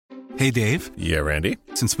Hey, Dave. Yeah, Randy.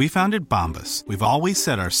 Since we founded Bombas, we've always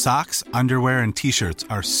said our socks, underwear, and T-shirts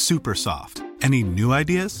are super soft. Any new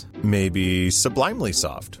ideas? Maybe sublimely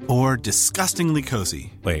soft. Or disgustingly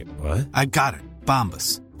cozy. Wait, what? I got it.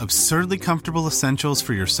 Bombas. Absurdly comfortable essentials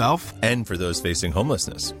for yourself and for those facing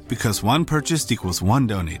homelessness. Because one purchased equals one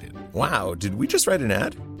donated. Wow, did we just write an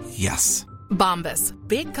ad? Yes. Bombas.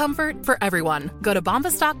 Big comfort for everyone. Go to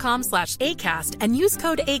bombas.com/ACAST and use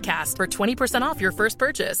code ACAST for 20% off your first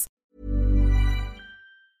purchase.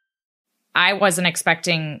 I wasn't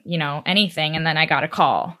expecting, anything. And then I got a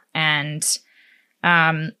call and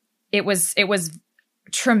it was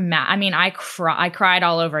traumatic. I mean, I cried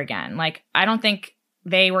all over again. Like, I don't think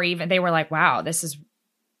they were like, wow, this is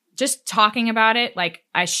just talking about it. Like,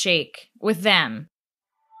 I shake with them.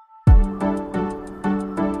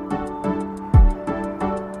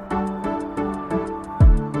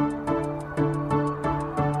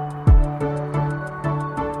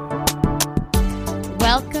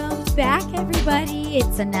 Welcome back, everybody.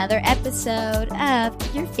 It's another episode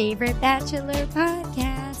of your favorite Bachelor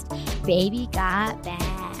podcast, Baby Got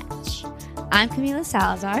Batch. I'm Camila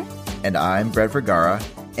Salazar. And I'm Brett Vergara.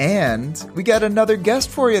 And we got another guest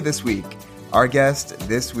for you this week. Our guest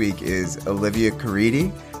this week is Olivia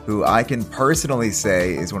Caridi, who I can personally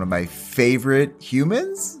say is one of my favorite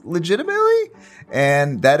humans, legitimately.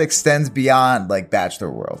 And that extends beyond like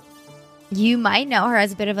Bachelor world. You might know her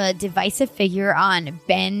as a bit of a divisive figure on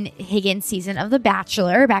Ben Higgins' season of The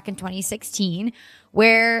Bachelor back in 2016,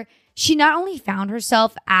 where she not only found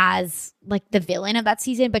herself as like the villain of that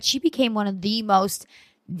season, but she became one of the most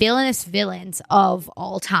villainous villains of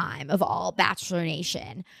all time, of all Bachelor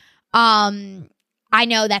Nation. I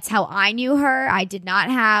know that's how I knew her. I did not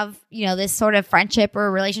have, this sort of friendship or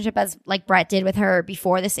relationship as like Brett did with her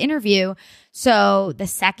before this interview. So the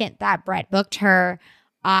second that Brett booked her,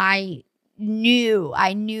 I knew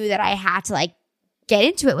that I had to like get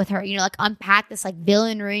into it with her, like unpack this like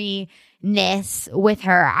villainy-ness with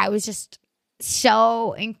her. I was just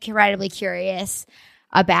so incredibly curious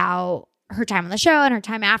about her time on the show and her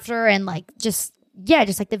time after, and like just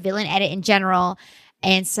like the villain edit in general.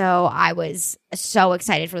 And so I was so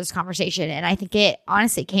excited for this conversation, and I think it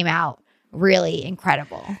honestly came out really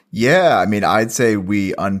incredible. Yeah, I mean, I'd say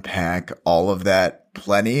we unpack all of that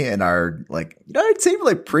plenty in our I'd say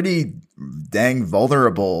like pretty dang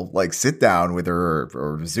vulnerable like sit down with her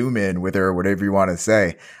or zoom in with her, whatever you want to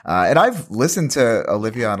say. And I've listened to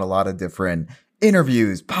Olivia on a lot of different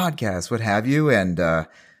interviews, podcasts, what have you, and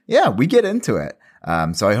yeah, we get into it.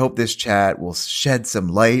 So I hope this chat will shed some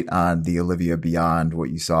light on the Olivia beyond what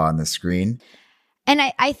you saw on the screen. And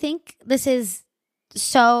I think this is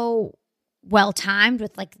so well timed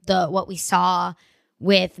with like what we saw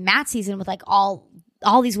with Matt's season, with like all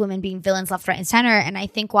these women being villains left, right, and center. And I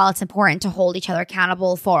think while it's important to hold each other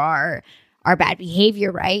accountable for our bad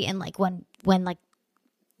behavior, right? And like when like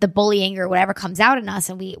the bullying or whatever comes out in us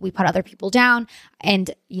and we put other people down, and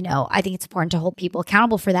I think it's important to hold people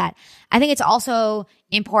accountable for that. I think it's also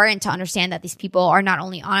important to understand that these people are not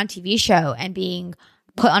only on a TV show and being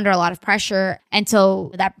put under a lot of pressure, and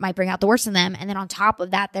so that might bring out the worst in them. And then on top of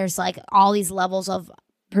that, there's like all these levels of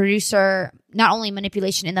producer, not only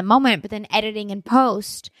manipulation in the moment, but then editing and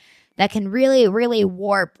post that can really, really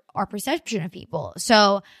warp our perception of people.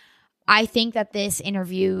 So I think that this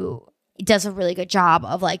interview does a really good job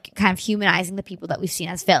of like kind of humanizing the people that we've seen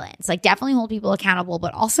as villains. Like, definitely hold people accountable,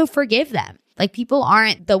 but also forgive them. Like, people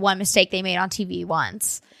aren't the one mistake they made on TV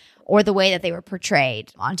once, or the way that they were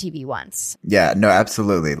portrayed on TV once. Yeah, no,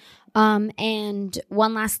 absolutely. And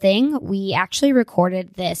one last thing, we actually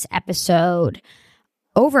recorded this episode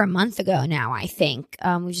over a month ago now, I think.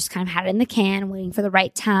 We just kind of had it in the can, waiting for the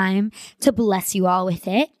right time to bless you all with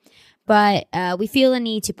it. But we feel the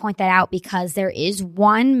need to point that out because there is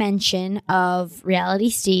one mention of Reality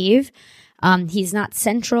Steve. He's not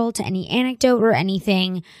central to any anecdote or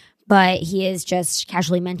anything, but he is just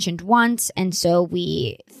casually mentioned once. And so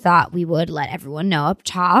we thought we would let everyone know up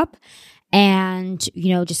top and,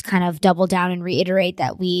 just kind of double down and reiterate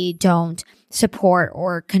that we don't support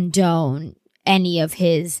or condone any of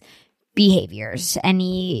his behaviors,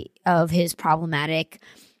 any of his problematic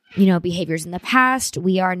behaviors in the past.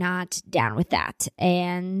 We are not down with that.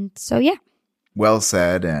 And so, yeah. Well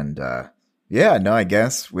said. And I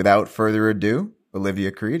guess without further ado,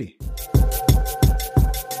 Olivia Caridi.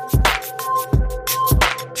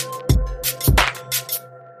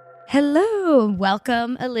 Hello.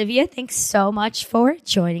 Welcome, Olivia. Thanks so much for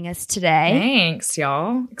joining us today. Thanks,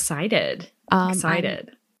 y'all. Excited.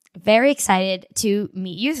 Excited. I'm very excited to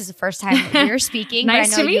meet you. This is the first time that we're speaking.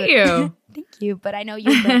 Nice to meet you. Thank you. But I know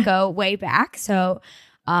you go way back. So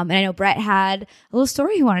And I know Brett had a little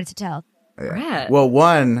story he wanted to tell. Brett. Well,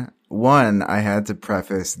 one, I had to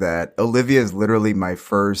preface that Olivia is literally my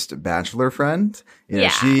first Bachelor friend. You know,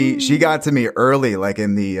 she got to me early, like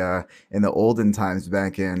in the olden times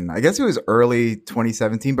back in, I guess it was early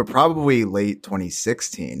 2017, but probably late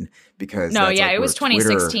 2016 because it was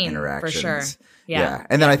 2016 for sure. Yeah.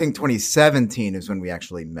 And then I think 2017 is when we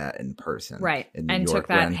actually met in person. Right. In New and York took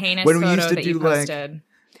that when heinous we photo used to that do you posted.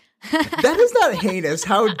 That is not heinous.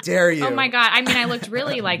 How dare you? Oh my God. I mean, I looked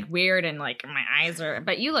really like weird and like my eyes are,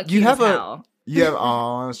 but you look cute as hell.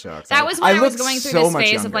 Oh, shucks. That was when I was going through this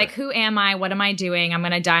phase younger. of like, who am I? What am I doing? I'm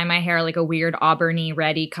going to dye my hair like a weird auburny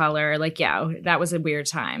reddy color. Like, yeah, that was a weird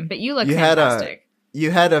time, but you look fantastic.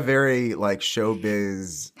 You had a very like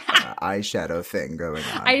showbiz eyeshadow thing going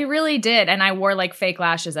on. I really did. And I wore like fake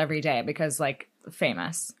lashes every day because like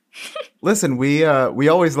famous. Listen, we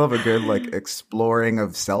always love a good like exploring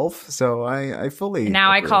of self. So I fully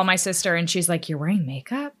now approve. I call my sister and she's like, "You're wearing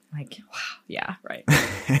makeup?" Like, wow, yeah, right.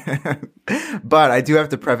 But I do have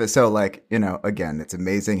to preface, so like, you know, again, it's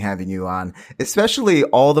amazing having you on, especially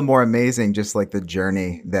all the more amazing just like the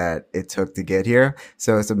journey that it took to get here.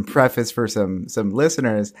 So some preface for some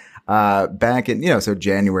listeners, back in, you know, so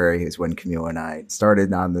January is when Camille and I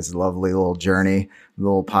started on this lovely little journey,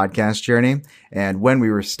 little podcast journey. And when we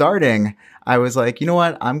were starting, I was like, you know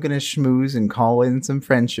what? I'm going to schmooze and call in some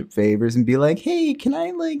friendship favors and be like, hey, can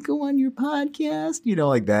I like go on your podcast? You know,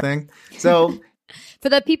 like that thing. So for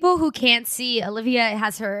the people who can't see, Olivia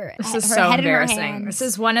has her This is her so head in her embarrassing. hands. This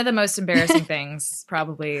is one of the most embarrassing things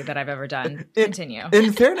probably that I've ever done. Continue.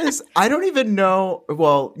 In fairness, I don't even know.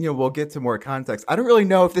 Well, you know, we'll get to more context. I don't really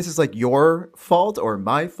know if this is like your fault or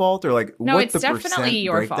my fault or like No, what it's the definitely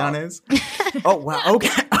your breakdown fault. is. Oh, wow.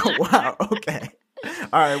 Okay. Oh, wow. Okay.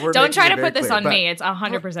 All right. Don't try to put this this on me. It's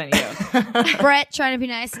 100% you. Brett trying to be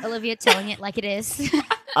nice, Olivia telling it like it is.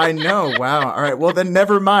 I know. Wow. All right. Well, then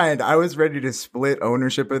never mind. I was ready to split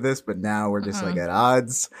ownership of this, but now we're just like at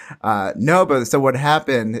odds. No, but so what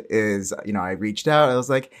happened is, you know, I reached out. I was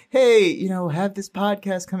like, hey, you know, have this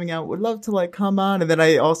podcast coming out. Would love to like come on. And then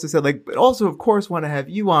I also said like, but also of course want to have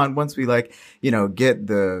you on once we like, you know, get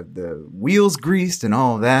the wheels greased and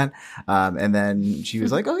all of that. And then she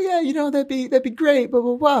was like, oh yeah, you know, that'd be great. Blah,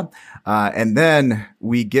 blah, blah. And then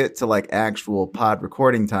we get to like actual pod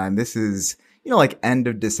recording time. This is, you know, like end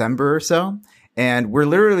of December or so. And we're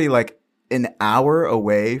literally like an hour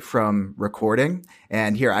away from recording.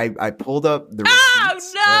 And here I pulled up the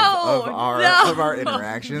receipts of our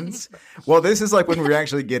interactions. Well, this is like when we were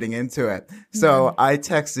actually getting into it. So I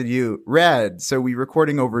texted you, Red, so we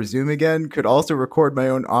recording over Zoom again, could also record my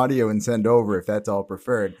own audio and send over if that's all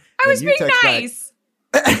preferred. I was being nice.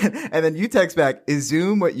 And then you text back, is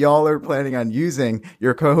Zoom what y'all are planning on using?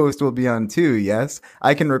 Your co-host will be on too, yes?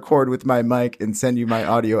 I can record with my mic and send you my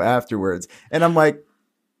audio afterwards. And I'm like,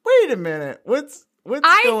 wait a minute, what's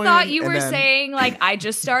I going? thought you And were then- saying like, I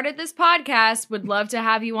just started this podcast, would love to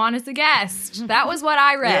have you on as a guest. That was what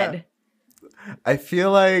I read. Yeah. I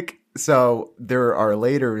feel like, so there are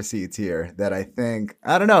later receipts here that I think,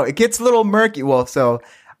 I don't know, it gets a little murky. Well, so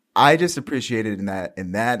I just appreciated in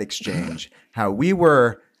that exchange how we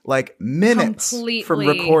were like minutes from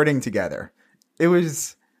recording together. It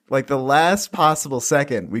was like the last possible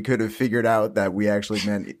second we could have figured out that we actually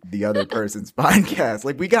meant the other person's podcast.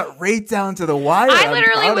 Like we got right down to the wire. I I'm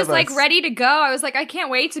literally proud was of like us. ready to go. I was like, I can't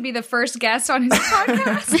wait to be the first guest on his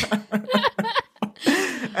podcast.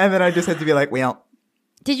 And then I just had to be like, well,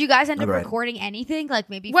 Did you guys end up Right. recording anything? Like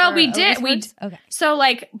maybe Well, for we did. Olivia's words? Okay. So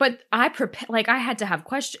like, but I prepare, like I had to have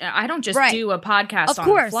questions. I don't just Right. do a podcast Of on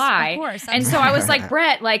course, the fly. of course. And so I was like,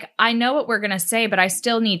 Brett, like I know what we're going to say, but I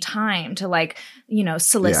still need time to like, you know,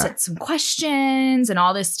 solicit some questions and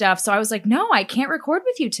all this stuff. So I was like, no, I can't record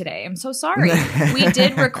with you today. I'm so sorry. We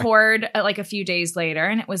did record like a few days later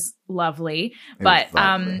and it was lovely. But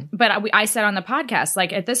I said on the podcast,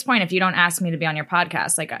 like at this point, if you don't ask me to be on your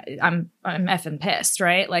podcast, like I'm effing pissed,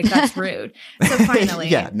 right? Like that's rude. So finally,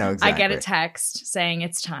 Yeah, no, I get a exactly. text saying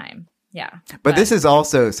it's time. Yeah. But this is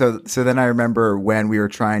also so then I remember when we were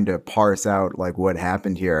trying to parse out like what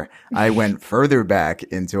happened here, I went further back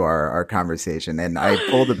into our conversation and I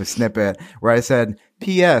pulled up a snippet where I said,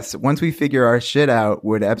 P.S. Once we figure our shit out,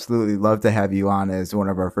 would absolutely love to have you on as one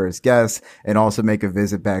of our first guests and also make a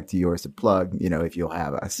visit back to yours to plug, you know, if you'll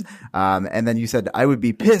have us. And then you said, I would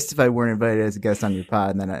be pissed if I weren't invited as a guest on your pod.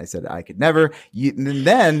 And then I said, I could never. And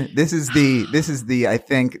then this is the, I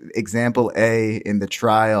think, example A in the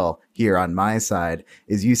trial here on my side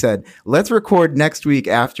is you said, let's record next week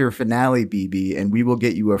after finale, BB, and we will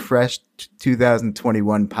get you a fresh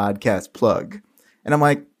 2021 podcast plug. And I'm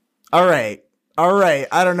like, all right. All right.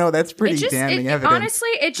 I don't know. That's pretty damning evidence. Honestly,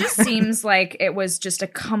 it just seems like it was just a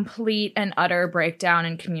complete and utter breakdown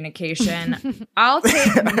in communication. I'll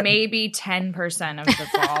take maybe 10% of the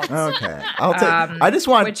fault. Okay. I'll take I just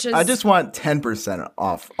want 10%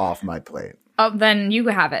 off my plate. Oh, then you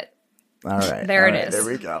have it. All right. There it is. There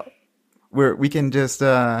we go. We can just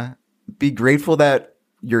be grateful that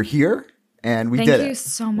you're here and we did it. Thank you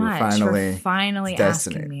so much for finally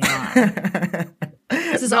asking me on.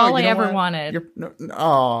 This is all I ever wanted.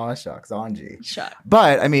 Oh, shucks, Anji. Shut.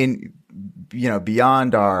 But I mean,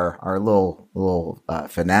 beyond our little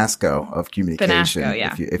finasco of communication,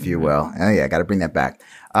 if you will. Oh yeah, got to bring that back.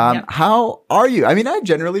 How are you? I mean, I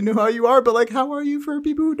generally know how you are, but like, how are you for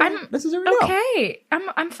people who don't necessarily know? Okay,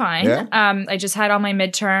 I'm fine. Yeah? I just had all my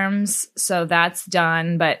midterms, so that's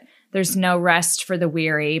done. But there's no rest for the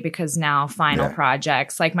weary because now final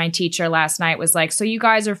projects. Like my teacher last night was like, so you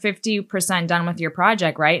guys are 50% done with your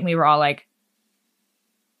project, right? And we were all like,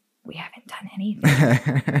 we haven't done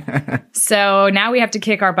anything. So now we have to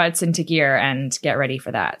kick our butts into gear and get ready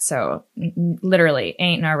for that. So literally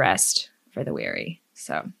ain't no rest for the weary.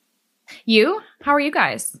 So how are you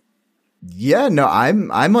guys? Yeah, no, I'm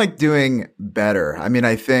like doing better. I mean,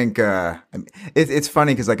 I think it's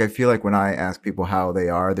funny because like I feel like when I ask people how they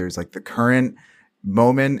are, there's like the current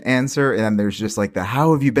moment answer, and then there's just like the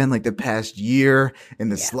how have you been like the past year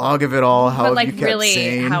and the slog of it all. How have you kept really,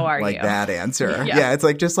 sane? How are like you? That answer. Yeah, it's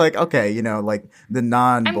like just like okay, like the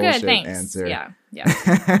non-bullshit answer. Yeah.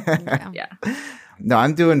 No,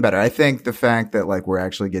 I'm doing better. I think the fact that like we're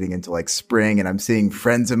actually getting into like spring and I'm seeing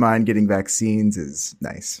friends of mine getting vaccines is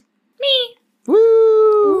nice. Me.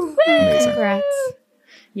 Woo! Congrats.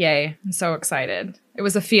 Yay. I'm so excited. It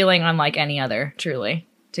was a feeling unlike any other, truly,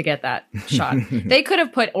 to get that shot. They could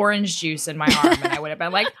have put orange juice in my arm and I would have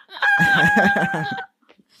been like,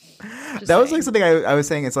 that was like something I was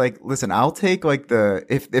saying. It's like, listen, I'll take like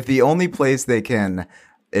if the only place they can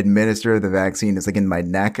administer the vaccine is like in my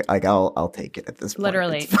neck, like I'll take it at this point.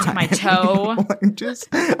 Literally to my toe.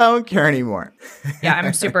 I don't care anymore. Yeah,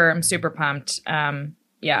 I'm super pumped.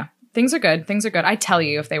 Yeah. Things are good. I tell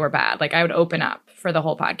you if they were bad. Like I would open up for the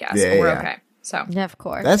whole podcast. Yeah, we're okay. So Yeah, of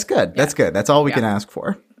course. That's good. That's good. That's all we can ask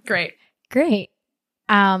for. Great.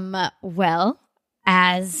 Well,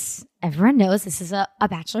 as everyone knows, this is a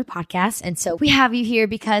Bachelor podcast. And so we have you here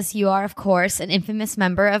because you are, of course, an infamous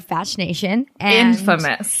member of Batch Nation. And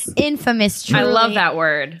Infamous, truly. I love that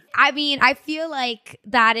word. I mean, I feel like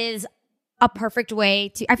that is a perfect way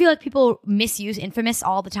to... I feel like people misuse infamous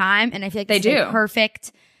all the time. And I feel like they do. A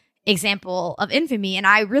perfect example of infamy. And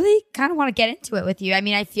I really kind of want to get into it with you. I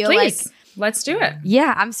mean, I feel Please. like... Let's do it.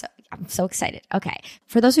 Yeah, I'm so excited. Okay.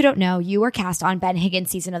 For those who don't know, you were cast on Ben Higgins'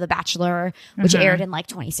 season of The Bachelor, which aired in like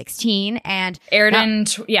 2016 and aired in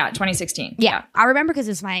 2016. Yeah. I remember because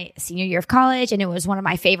it was my senior year of college and it was one of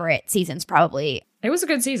my favorite seasons probably. It was a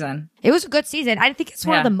good season. It was a good season. I think it's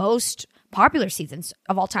one of the most popular seasons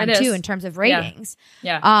of all time too in terms of ratings.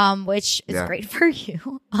 Yeah. Which is great for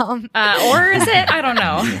you. Or is it? I don't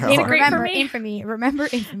know. Is it great for me? Infamy. Remember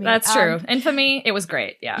Infamy. That's true. Infamy, it was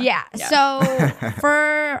great. Yeah. So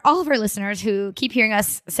for all of our listeners who keep hearing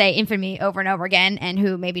us say Infamy over and over again and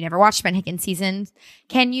who maybe never watched Ben Higgins seasons,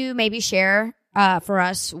 can you maybe share for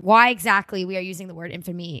us why exactly we are using the word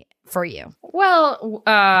infamy for you? Well,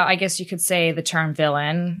 I guess you could say the term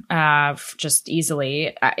villain just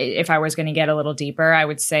easily. If I was going to get a little deeper, I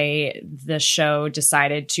would say the show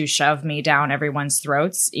decided to shove me down everyone's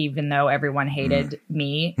throats, even though everyone hated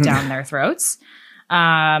me down their throats.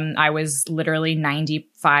 I was literally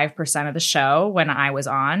 95% of the show when I was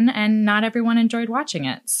on, and not everyone enjoyed watching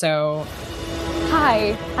it. So,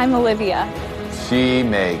 hi, I'm Olivia. She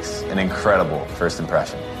makes an incredible first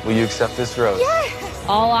impression. Will you accept this rose? Yes!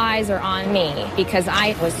 All eyes are on me because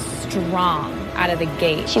I was strong out of the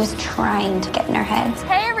gate. She was trying to get in our heads.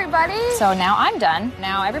 Hey, everybody! So now I'm done.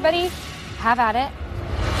 Now everybody have at it.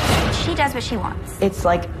 She does what she wants. It's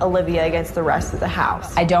like Olivia against the rest of the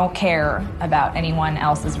house. I don't care about anyone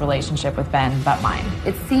else's relationship with Ben but mine.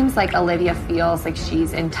 It seems like Olivia feels like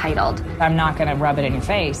she's entitled. I'm not going to rub it in your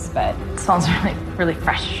face, but it smells really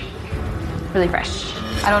fresh. Really fresh.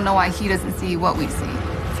 I don't know why he doesn't see what we see.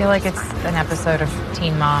 I feel like it's an episode of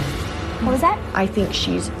Teen Mom. What was that? I think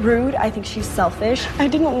she's rude. I think she's selfish. I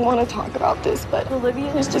didn't want to talk about this, but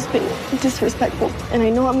Olivia has just been disrespectful, and I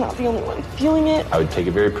know I'm not the only one feeling it. I would take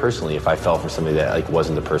it very personally if I fell for somebody that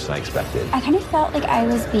wasn't the person I expected. I kind of felt like I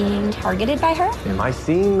was being targeted by her. Am I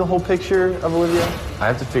seeing the whole picture of Olivia? I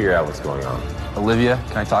have to figure out what's going on. Olivia,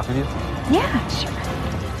 can I talk with you? Yeah, sure.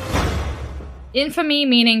 Infamy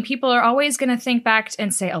meaning people are always going to think back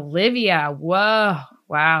and say, Olivia, whoa,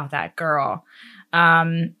 wow, that girl.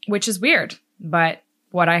 Which is weird. but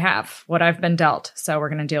what I've been dealt. So we're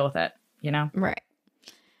going to deal with it, you know? Right.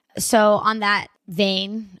 So on that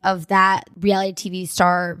vein of that reality TV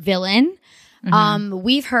star villain,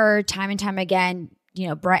 we've heard time and time again, you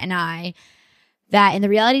know, Brett and I, that in the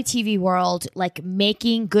reality TV world, like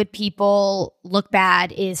making good people look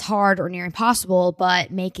bad is hard or near impossible,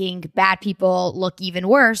 but making bad people look even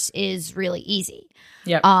worse is really easy.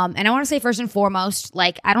 Yep. And I want to say first and foremost,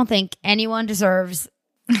 like, I don't think anyone deserves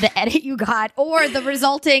the edit you got or the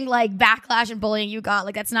resulting like backlash and bullying you got.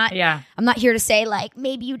 Like, that's not, I'm not here to say like,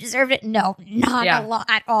 maybe you deserved it. No, not a lot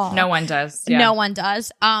at all. No one does. No one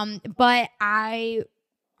does. But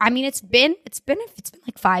I mean, it's been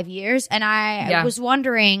like 5 years. And I was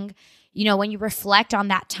wondering, you know, when you reflect on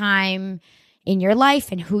that time in your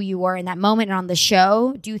life and who you were in that moment and on the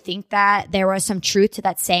show, do you think that there was some truth to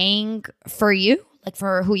that saying for you? Like,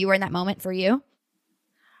 for who you were in that moment for you?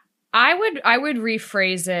 I would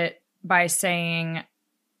rephrase it by saying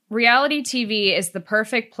reality TV is the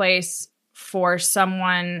perfect place for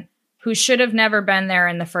someone who should have never been there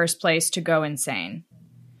in the first place to go insane.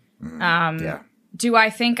 Do I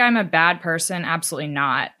think I'm a bad person? Absolutely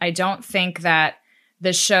not. I don't think that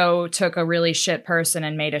the show took a really shit person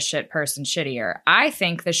and made a shit person shittier. I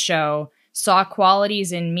think the show saw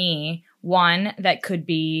qualities in me, one that could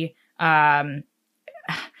be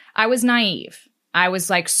I was naive. I was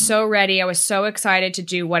like so ready. I was so excited to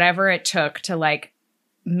do whatever it took to like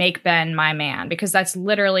make Ben my man, because that's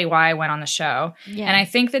literally why I went on the show. Yeah. And I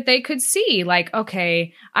think that they could see like,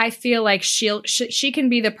 okay, I feel like she can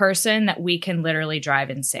be the person that we can literally drive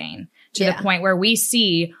insane to the point where we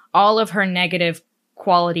see all of her negative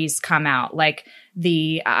qualities come out. Like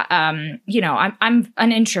the, you know, I'm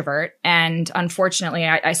an introvert, and unfortunately,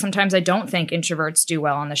 I sometimes I don't think introverts do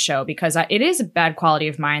well on the show because it is a bad quality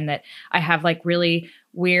of mine that I have like really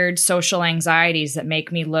weird social anxieties that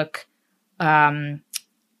make me look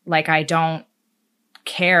like I don't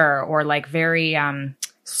care, or like very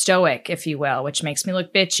stoic, if you will, which makes me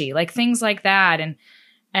look bitchy, like things like that.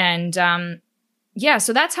 And yeah,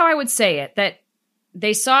 so that's how I would say it, that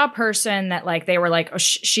they saw a person that like they were like, oh,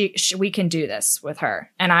 she we can do this with her.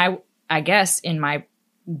 And I guess in my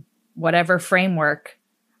whatever framework,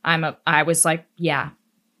 I was like, yeah,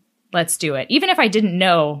 let's do it, even if I didn't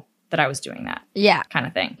know that I was doing that. Yeah, kind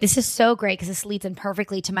of thing. This is so great because this leads in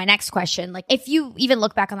perfectly to my next question. Like, if you even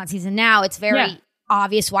look back on that season now, it's very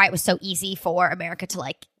obvious why it was so easy for America to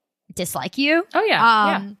like dislike you. Oh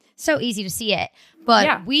yeah, so easy to see it.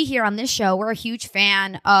 But we here on this show, we're a huge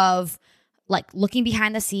fan of like looking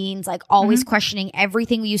behind the scenes, like always questioning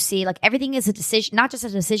everything you see. Like everything is a decision, not just a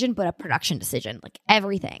decision, but a production decision, like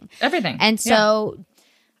everything. And so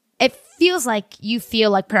it feels like you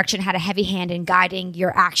feel like production had a heavy hand in guiding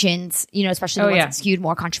your actions, you know, especially the ones that skewed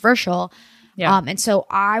more controversial. And so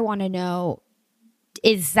I want to know,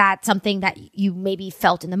 is that something that you maybe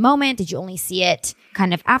felt in the moment? Did you only see it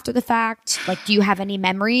kind of after the fact? Like, do you have any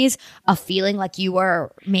memories of feeling like you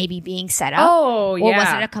were maybe being set up? Or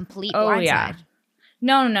was it a complete blindside?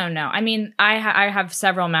 No. I mean, I have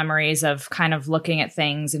several memories of kind of looking at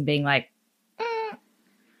things and being like,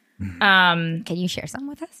 Can you share some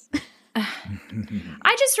with us?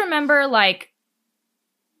 I just remember like,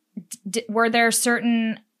 were there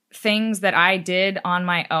certain things that I did on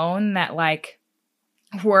my own that like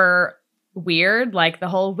were weird, like the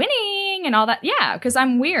whole winning and all that? Yeah, because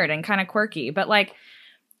I'm weird and kind of quirky. But like,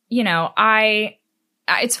 you know,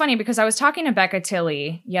 it's funny because I was talking to Becca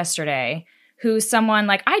Tilley yesterday, who's someone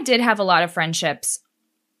like, I did have a lot of friendships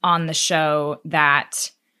on the show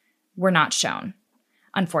that were not shown,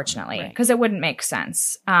 unfortunately, because it wouldn't make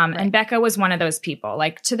sense. And Becca was one of those people.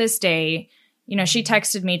 Like, to this day, you know, she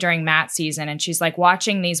texted me during Matt season and she's like,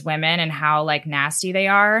 watching these women and how like nasty they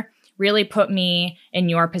are really put me in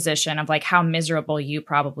your position of like how miserable you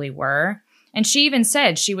probably were. And she even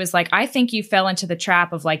said, she was like, I think you fell into the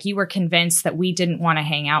trap of like, you were convinced that we didn't want to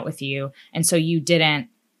hang out with you. And so you didn't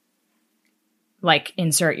like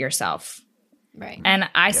insert yourself. Right. And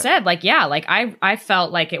I said like, yeah, like I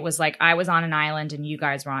felt like it was like I was on an island and you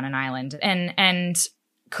guys were on an island. And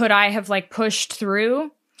could I have like pushed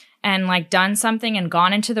through and like done something and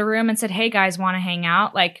gone into the room and said, hey guys, want to hang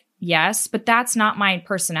out? Like, yes, but that's not my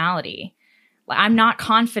personality. I'm not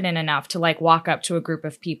confident enough to like walk up to a group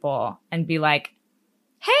of people and be like,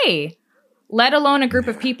 hey, let alone a group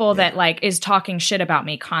of people that like is talking shit about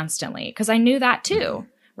me constantly. Cause I knew that too.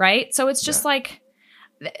 Right. So it's just like,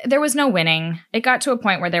 there was no winning. It got to a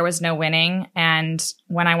point where there was no winning. And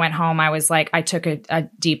when I went home, I was like, I took a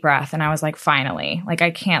deep breath and I was like, finally, like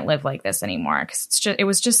I can't live like this anymore. Cause it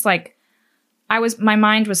was just like, my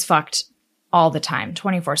mind was fucked all the time,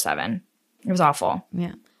 24/7. It was awful.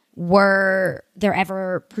 Yeah. were there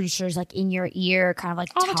ever producers like in your ear kind of like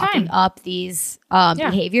All the talking time. up these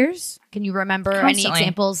behaviors? Can you remember any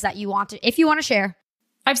examples that you want to, if you want to share?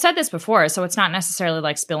 I've said this before, so it's not necessarily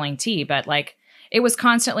like spilling tea, but like it was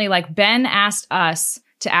constantly like Ben asked us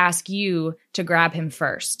to ask you to grab him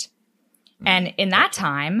first. And in that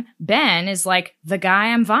time, Ben is like the guy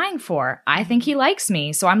I'm vying for. I think he likes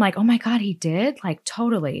me. So I'm like, oh my God, he did? Like,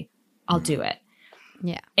 totally. I'll do it.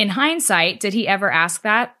 Yeah. In hindsight, did he ever ask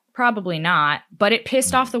that? Probably not. But it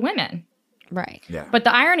pissed off the women. Right. Yeah. But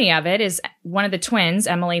the irony of it is one of the twins,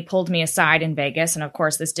 Emily, pulled me aside in Vegas. And of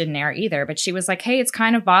course, this didn't air either. But she was like, hey, it's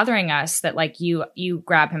kind of bothering us that like you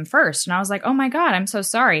grab him first. And I was like, oh my God, I'm so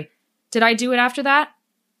sorry. Did I do it after that?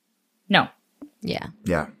 No. Yeah.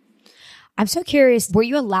 Yeah. I'm so curious, were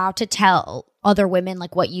you allowed to tell other women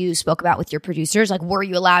like what you spoke about with your producers? Like, were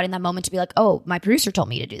you allowed in that moment to be like, oh, my producer told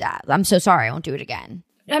me to do that. I'm so sorry. I won't do it again.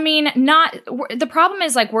 I mean, the problem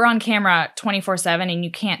is like we're on camera 24/7 and you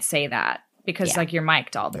can't say that because like you're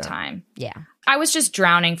mic'd all the time. Yeah. I was just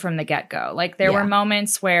drowning from the get-go. Like there were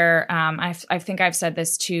moments where I think I've said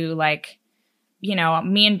this too, like, you know,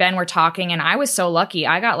 me and Ben were talking and I was so lucky.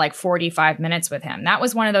 I got like 45 minutes with him. That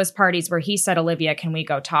was one of those parties where he said, Olivia, can we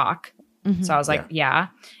go talk? Mm-hmm. So I was like, yeah.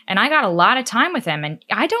 And I got a lot of time with him. And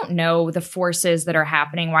I don't know the forces that are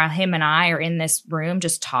happening while him and I are in this room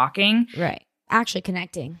just talking. Right. Actually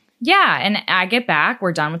connecting. Yeah. And I get back.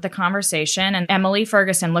 We're done with the conversation. And Emily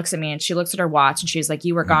Ferguson looks at me and she looks at her watch and she's like,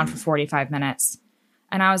 you were gone for 45 minutes.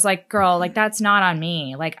 And I was like, girl, like, that's not on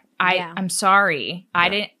me. Like, I'm sorry.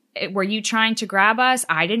 Were you trying to grab us?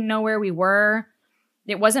 I didn't know where we were.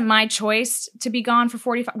 It wasn't my choice to be gone for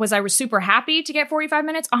 45. Was I super happy to get 45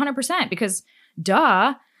 minutes? 100%, because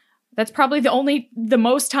duh, that's probably the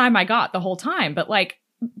most time I got the whole time. But like,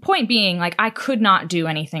 point being, like, I could not do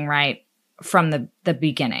anything right from the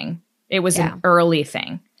beginning. It was an early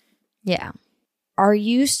thing. Yeah. Are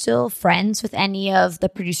you still friends with any of the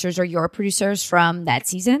producers or your producers from that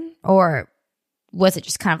season? Or was it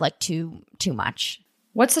just kind of like too much?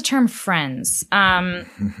 What's the term friends?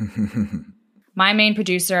 My main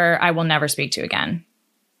producer, I will never speak to again.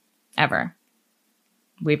 Ever.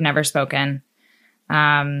 We've never spoken.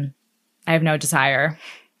 I have no desire.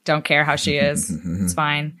 Don't care how she is. It's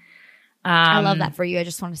fine. I love that for you. I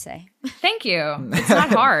just want to say. Thank you. It's not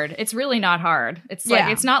hard. It's really not hard. It's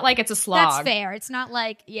like, it's not like it's a slog. That's fair. It's not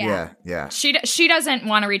like, Yeah. She doesn't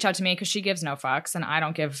want to reach out to me because she gives no fucks and I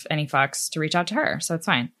don't give any fucks to reach out to her. So it's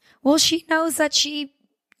fine. Well, she knows that she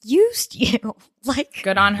used you. Like,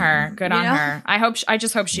 good on her. Good on her. I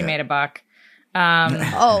just hope she made a buck.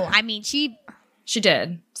 I mean, she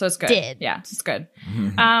did. So it's good. Did. Yeah, it's good.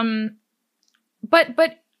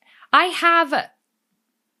 But I have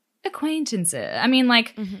acquaintances. I mean,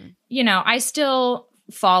 like, you know, I still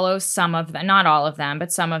follow some of them, not all of them,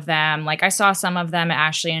 but some of them. Like, I saw some of them at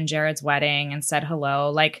Ashley and Jared's wedding and said hello.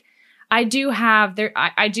 Like, I do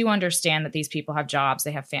understand that these people have jobs.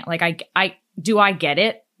 They have like, I get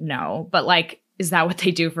it? No. But like, is that what they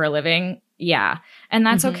do for a living? Yeah. And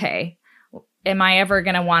that's okay. Am I ever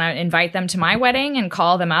going to want to invite them to my wedding and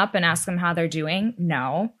call them up and ask them how they're doing?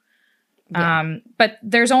 No. Yeah. But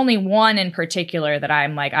there's only one in particular that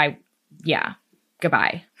I'm like,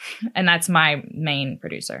 goodbye. And that's my main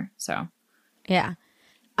producer. So, yeah.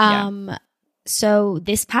 So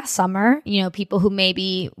this past summer, you know, people who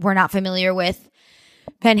maybe were not familiar with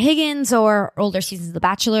Ben Higgins or older seasons of The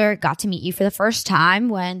Bachelor got to meet you for the first time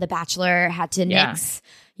when The Bachelor had to nix,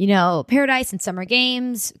 you know, Paradise and Summer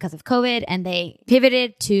Games because of COVID, and they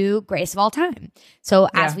pivoted to Greatest of All Time. So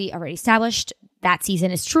as we already established, that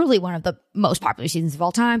season is truly one of the most popular seasons of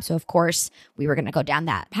all time. So of course we were going to go down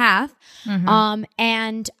that path.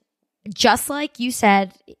 And just like you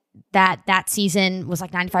said that season was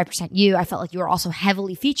like 95% you, I felt like you were also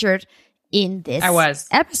heavily featured in this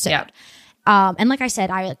episode. Yep. And like I said,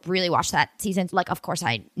 I like really watched that season. Like, of course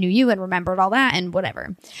I knew you and remembered all that and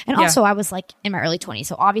whatever. And also I was like in my early 20s.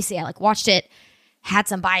 So obviously I like watched it, had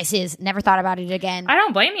some biases, never thought about it again. I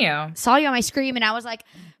don't blame you. Saw you on my screen and I was like,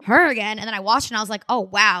 her again. And then I watched it and I was like, oh,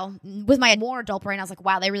 wow. With my more adult brain, I was like,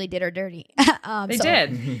 wow, they really did her dirty. They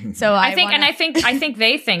did. So I think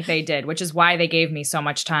they think they did, which is why they gave me so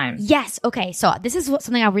much time. Yes. Okay. So this is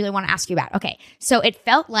something I really want to ask you about. Okay. So it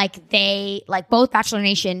felt like they, like both Bachelor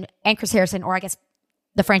Nation and Chris Harrison, or I guess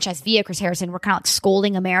the franchise via Chris Harrison, were kind of like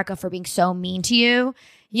scolding America for being so mean to you.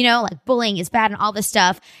 You know, like bullying is bad and all this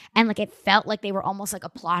stuff. And like it felt like they were almost like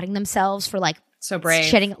applauding themselves for like so brave,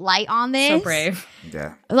 shedding light on this. So brave.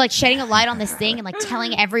 Yeah. Like shedding a light on this thing and like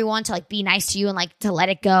telling everyone to like be nice to you and like to let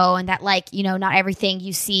it go, and that like, you know, not everything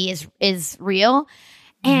you see is real.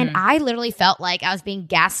 And I literally felt like I was being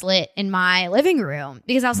gaslit in my living room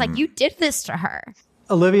because I was like, you did this to her.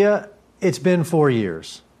 Olivia, it's been 4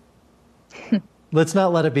 years. Let's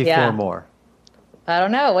not let it be 4 more. I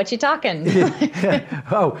don't know. What you talking?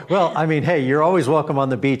 Oh, well, I mean, hey, you're always welcome on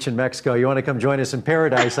the beach in Mexico. You want to come join us in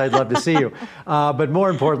paradise? I'd love to see you. But more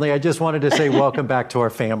importantly, I just wanted to say welcome back to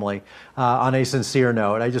our family on a sincere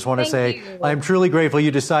note. I just want to say I'm truly grateful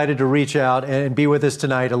you decided to reach out and be with us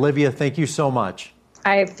tonight. Olivia, thank you so much.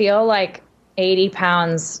 I feel like 80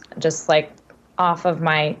 pounds just like off of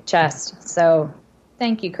my chest. So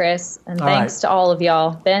thank you, Chris. And thanks to all of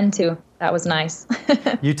y'all. Ben, too. That was nice.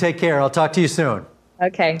 You take care. I'll talk to you soon.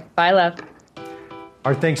 Okay. Bye, love.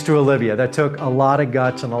 Our thanks to Olivia. That took a lot of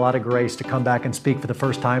guts and a lot of grace to come back and speak for the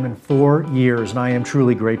first time in 4 years. And I am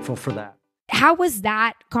truly grateful for that. How was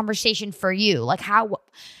that conversation for you? Like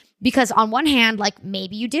because on one hand, like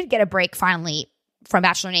maybe you did get a break finally from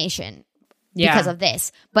Bachelor Nation because of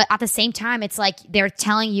this. But at the same time, it's like they're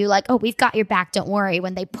telling you like, oh, we've got your back. Don't worry,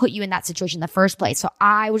 when they put you in that situation in the first place. So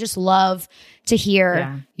I would just love to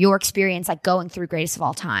hear your experience like going through Greatest of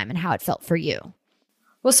All Time and how it felt for you.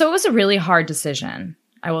 Well, so it was a really hard decision.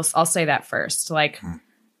 I'll say that first. Like,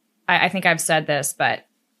 I think I've said this, but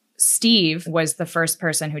Steve was the first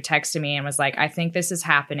person who texted me and was like, I think this is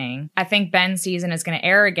happening. I think Ben's season is going to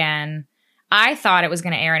air again. I thought it was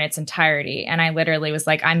going to air in its entirety. And I literally was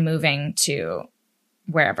like, I'm moving to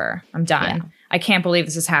wherever. I'm done. Yeah. I can't believe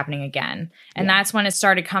this is happening again. And that's when it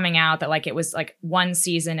started coming out that like it was like one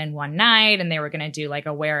season and one night and they were going to do like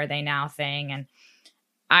a Where Are They Now thing. And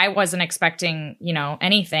I wasn't expecting,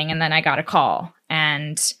 anything. And then I got a call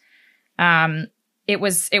and it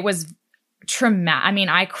was traumatic. I mean,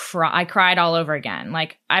 I cried all over again.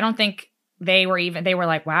 Like, I don't think they were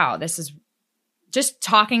like, wow, this is just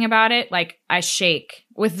talking about it. Like I shake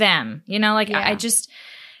with them,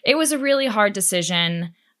 it was a really hard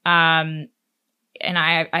decision. And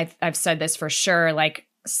I've said this for sure, like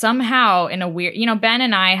somehow in a weird, Ben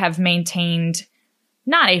and I have maintained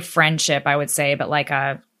not a friendship, I would say, but like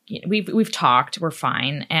we've talked, we're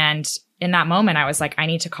fine. And in that moment I was like, I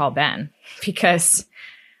need to call Ben because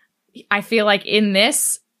I feel like in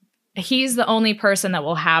this, he's the only person that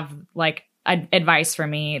will have like advice for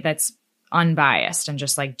me that's unbiased and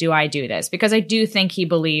just like, do I do this? Because I do think he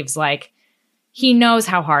believes like he knows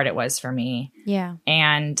how hard it was for me. Yeah.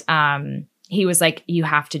 And he was like, you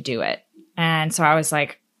have to do it. And so I was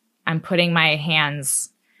like, I'm putting my hands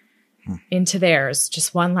into theirs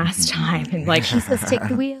just one last time. And like, Jesus, take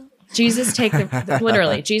the wheel. Jesus, take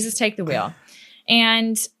literally, Jesus, take the wheel.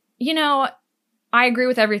 And, I agree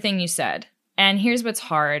with everything you said. And here's what's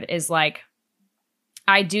hard is like,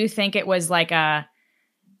 I do think it was like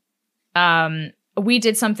we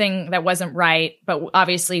did something that wasn't right, but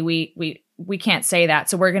obviously we can't say that.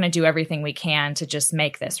 So we're going to do everything we can to just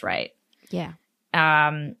make this right. Yeah.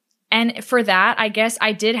 And for that, I guess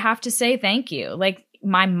I did have to say thank you. Like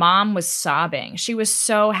my mom was sobbing. She was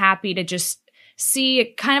so happy to just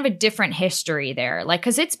see kind of a different history there. Like,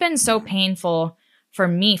 cause it's been so painful for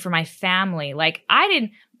me, for my family. Like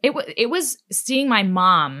it was seeing my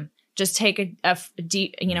mom just take a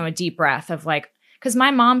deep breath of like, because my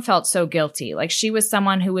mom felt so guilty. Like she was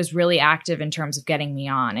someone who was really active in terms of getting me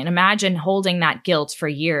on. And imagine holding that guilt for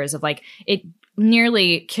years of like, it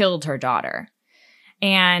nearly killed her daughter.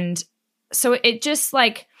 And so it just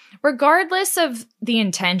like, regardless of the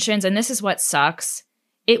intentions, and this is what sucks,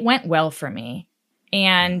 it went well for me.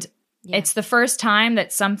 And it's the first time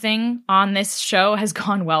that something on this show has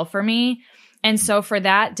gone well for me. And so for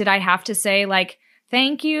that, did I have to say like,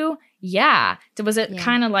 thank you? Yeah. Was it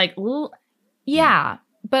kind of like, ooh, yeah,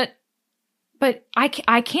 but I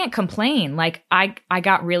can't complain. Like I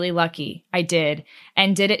got really lucky. I did.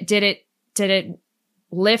 And did it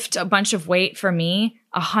lift a bunch of weight for me?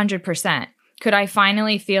 100%. Could I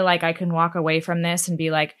finally feel like I can walk away from this and be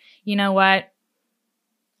like, you know what?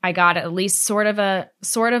 I got at least sort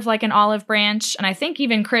of like an olive branch. And I think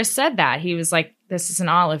even Chris said that. He was like, this is an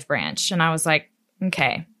olive branch. And I was like,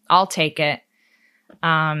 okay, I'll take it.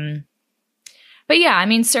 But yeah, I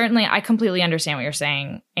mean, certainly I completely understand what you're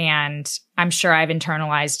saying. And I'm sure I've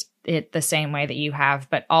internalized it the same way that you have.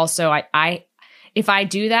 But also if I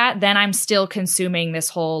do that, then I'm still consuming this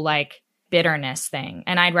whole like bitterness thing.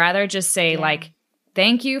 And I'd rather just say like,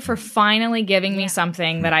 thank you for finally giving me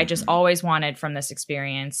something that I just always wanted from this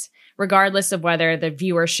experience, regardless of whether the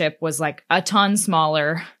viewership was like a ton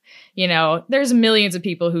smaller. There's millions of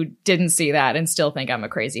people who didn't see that and still think I'm a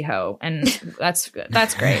crazy hoe. And that's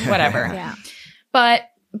great. Whatever. Yeah.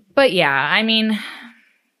 But yeah, I mean,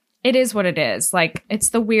 it is what it is. Like, it's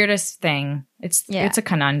the weirdest thing. It's a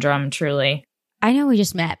conundrum, truly. I know we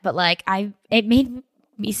just met, but like it made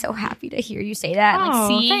me so happy to hear you say that. And, Oh,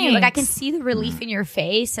 see you. Like, I can thanks. see the relief in your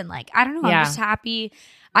face. And like, I don't know, Yeah. I'm just happy.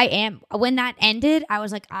 I am. When that ended, I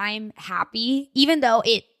was like, I'm happy. Even though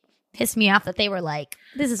it pissed me off that they were like,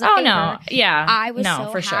 this is a favor. no. Yeah. I was No,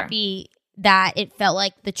 so for sure. happy that it felt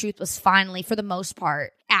like the truth was finally, for the most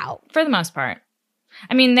part, out. For the most part.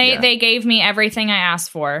 I mean, they gave me everything I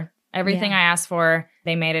asked for. Everything I asked for,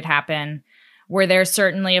 they made it happen. Were there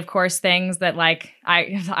certainly, of course, things that like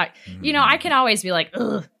I can always be like,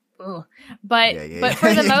 ugh. But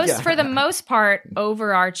for the most part,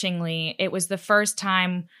 overarchingly, it was the first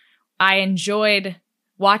time I enjoyed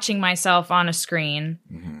watching myself on a screen.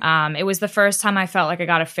 It was the first time I felt like I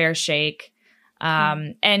got a fair shake.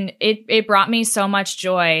 And it brought me so much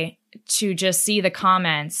joy to just see the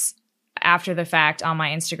comments after the fact on my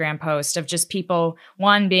Instagram post of just people,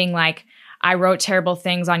 one being like, I wrote terrible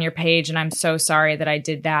things on your page and I'm so sorry that I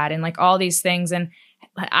did that. And like all these things. And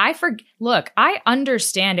look, I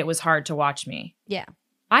understand it was hard to watch me. Yeah.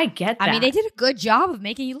 I get that. I mean, they did a good job of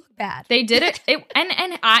making you look bad. They did it.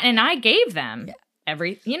 And I gave them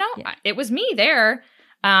it was me there.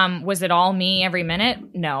 Was it all me every minute?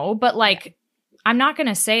 No, but like, I'm not going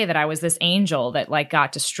to say that I was this angel that like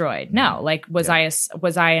got destroyed. No, like, was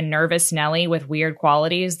I a nervous Nelly with weird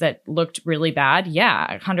qualities that looked really bad?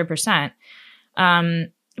 Yeah, 100%.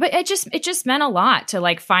 But it just meant a lot to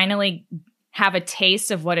like finally have a taste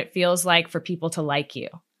of what it feels like for people to like you.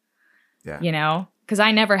 Yeah. You know, because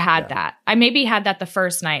I never had that. I maybe had that the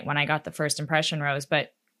first night when I got the first impression rose,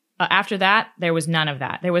 but after that, there was none of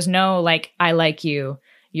that. There was no like, I like you,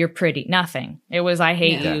 you're pretty, nothing. It was, I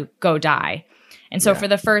hate you, go die. And so for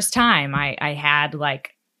the first time, I had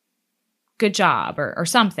like, good job or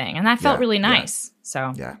something. And that felt really nice.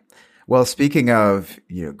 So, yeah. Well, speaking of,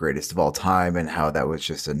 greatest of all time and how that was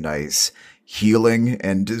just a nice healing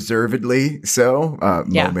and deservedly so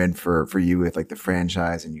moment for you with like the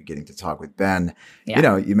franchise and you getting to talk with Ben.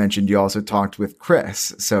 Yeah. You mentioned you also talked with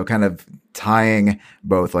Chris. So kind of tying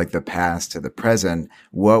both like the past to the present,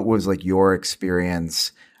 what was like your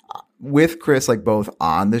experience with Chris, like both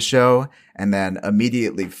on the show and then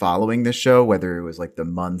immediately following the show, whether it was like the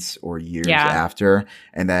months or years after,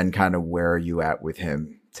 and then kind of where are you at with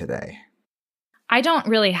him today? I don't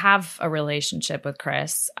really have a relationship with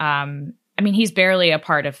Chris. I mean, he's barely a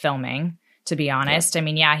part of filming, to be honest. I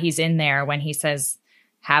mean, he's in there when he says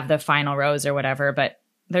have the final rose or whatever, but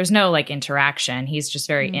there's no like interaction. He's just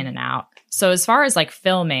very in and out. So as far as like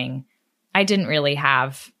filming, I didn't really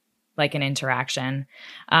have like an interaction.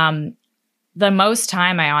 The most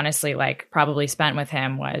time I honestly like probably spent with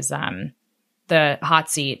him was the hot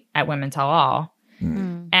seat at Women Tell All.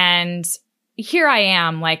 And here I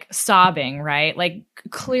am like sobbing, right? Like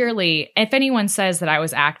clearly if anyone says that I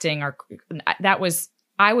was acting or that was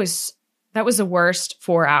the worst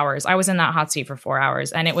 4 hours. I was in that hot seat for 4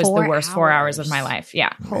 hours and it was the worst 4 hours of my life.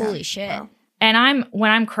 Yeah. Holy shit. Wow. And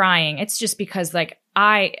when I'm crying, it's just because like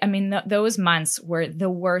I mean, those months were the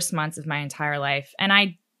worst months of my entire life. And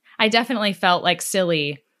I definitely felt like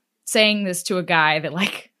silly saying this to a guy that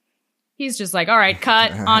like, he's just like, all right,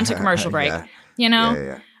 cut on to commercial break,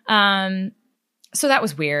 So that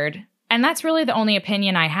was weird. And that's really the only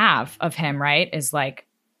opinion I have of him, right? Is like,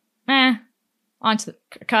 on to the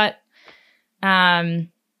cut.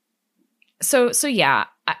 So yeah,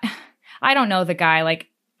 I don't know the guy. Like,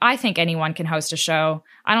 I think anyone can host a show.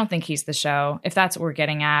 I don't think he's the show, if that's what we're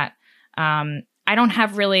getting at. I don't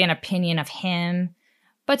have really an opinion of him,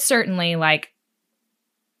 but certainly like,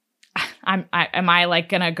 am I like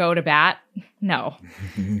gonna go to bat? No,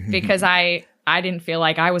 because I didn't feel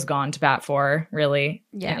like I was gone to bat for really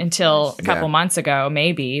until a couple months ago,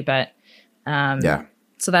 maybe, but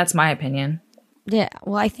so that's my opinion. Yeah,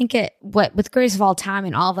 well, I think with Greatest of All Time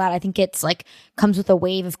and all of that, I think it's like comes with a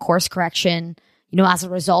wave of course correction, as a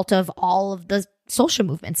result of all of the social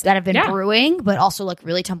movements that have been brewing, but also like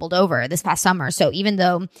really tumbled over this past summer. So even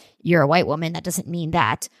though you're a white woman, that doesn't mean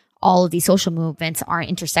that all of these social movements aren't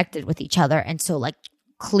intersected with each other. And so like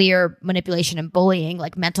clear manipulation and bullying,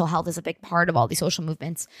 like mental health is a big part of all these social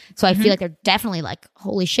movements. So I feel like they're definitely like,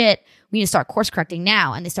 holy shit, we need to start course correcting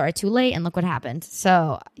now. And they started too late and look what happened.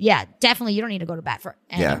 So yeah, definitely you don't need to go to bat for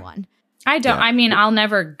anyone. I don't, I mean, I'll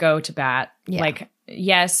never go to bat. Like,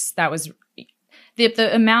 yes, that was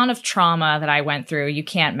the amount of trauma that I went through, you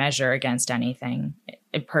can't measure against anything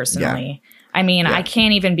personally. I mean, I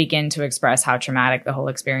can't even begin to express how traumatic the whole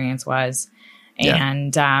experience was.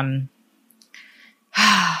 And,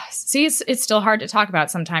 see, it's still hard to talk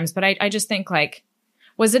about sometimes, but I just think like,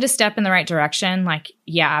 was it a step in the right direction? Like,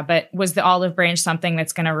 yeah, but was the olive branch something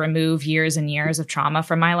that's going to remove years and years of trauma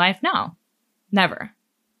from my life? No, never.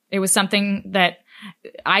 It was something that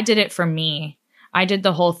I did it for me. I did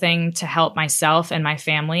the whole thing to help myself and my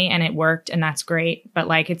family, and it worked, and that's great. But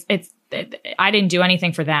like, I didn't do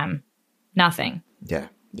anything for them. Nothing. Yeah.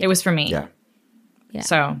 It was for me. Yeah.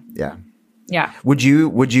 So. Yeah. Yeah. Would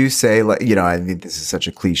you say, like, you know, I think this is such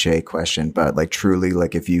a cliche question, but like truly,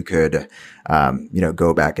 like if you could, you know,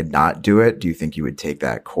 go back and not do it, do you think you would take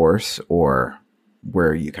that course, or where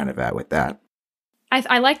are you kind of at with that?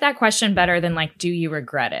 I like that question better than like, do you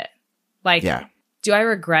regret it? Like, do I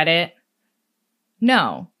regret it?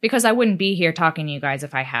 No, because I wouldn't be here talking to you guys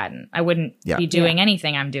if I hadn't. I wouldn't be doing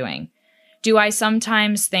anything I'm doing. Do I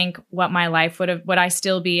sometimes think what my life would I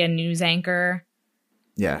still be a news anchor?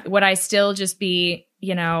 Yeah. Would I still just be,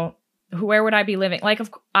 you know, where would I be living? Like,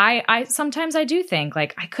 I sometimes I do think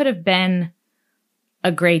like I could have been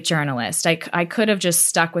a great journalist. I could have just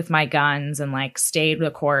stuck with my guns and like stayed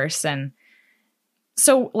the course. And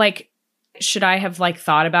so like, should I have like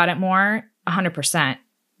thought about it more? 100%,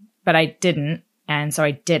 but I didn't. And so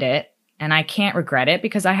I did it, and I can't regret it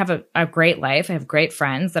because I have a great life. I have great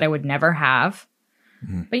friends that I would never have.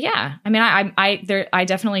 Mm-hmm. But yeah, I mean, I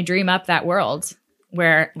definitely dream up that world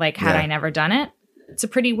where like, had I never done it, it's a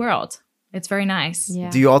pretty world. It's very nice. Yeah.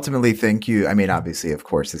 Do you ultimately think I mean, obviously, of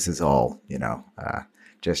course, this is all, you know,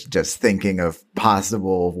 just thinking of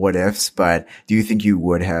possible what ifs, but do you think you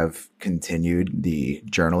would have continued the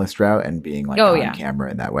journalist route and being like on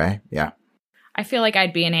camera in that way? Yeah. I feel like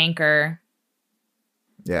I'd be an anchor.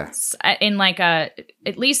 Yeah. In like at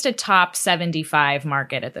least a top 75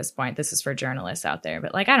 market at this point. This is for journalists out there,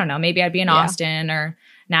 but like, I don't know, maybe I'd be in Austin or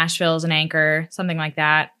Nashville as an anchor, something like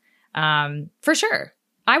that. For sure.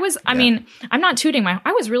 I mean, I'm not tooting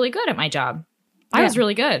I was really good at my job. I was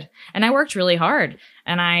really good, and I worked really hard,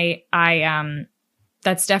 and I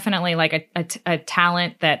that's definitely like a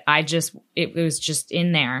talent that it was just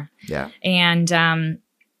in there. Yeah. And,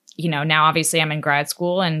 you know, now obviously I'm in grad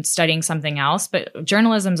school and studying something else, but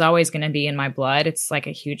journalism's always going to be in my blood. It's like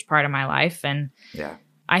a huge part of my life. And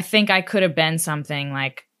I think I could have been something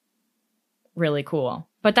like really cool,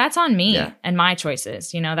 but that's on me and my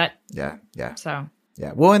choices, you know, that. Yeah. Yeah. So.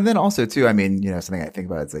 Yeah. Well, and then also too, I mean, you know, something I think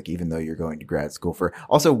about is like, even though you're going to grad school for,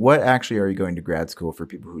 also what actually are you going to grad school for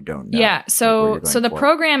people who don't know? Yeah. So the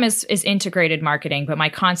program is integrated marketing, but my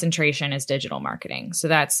concentration is digital marketing. So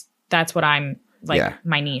that's what I'm like,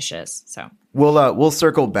 my niche is. So we'll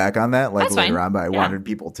circle back on that like that's later fine. on, but I wanted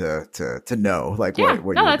people to know like what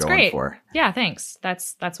you're that's going great. for. Yeah. Thanks.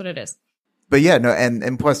 That's what it is. But yeah, no,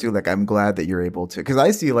 and plus too, like I'm glad that you're able to, because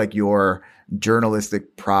I see like your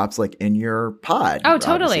journalistic props like in your pod. Oh,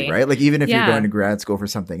 totally. Right? Like even if you're going to grad school for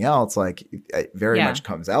something else, like it very much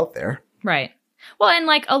comes out there. Right. Well, and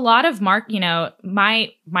like a lot of you know,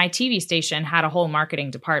 my TV station had a whole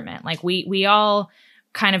marketing department. Like we all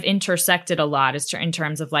kind of intersected a lot in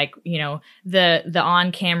terms of like, you know, the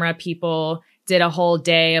on camera people did a whole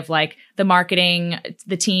day of like the marketing,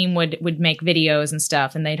 the team would make videos and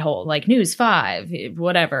stuff, and they'd hold like News 5,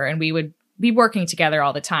 whatever. And we would be working together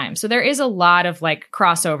all the time. So there is a lot of like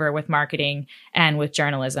crossover with marketing and with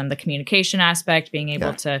journalism, the communication aspect, being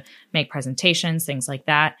able to make presentations, things like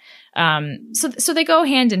that. So they go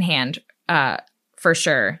hand in hand, for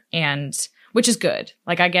sure. And which is good.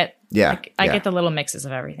 Like I get, I get the little mixes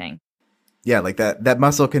of everything. Yeah. Like that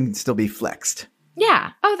muscle can still be flexed.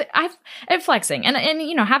 Yeah. Oh, I'm flexing. And,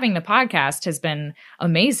 you know, having the podcast has been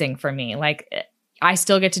amazing for me. Like I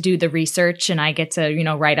still get to do the research, and I get to, you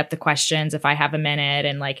know, write up the questions if I have a minute,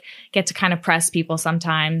 and like get to kind of press people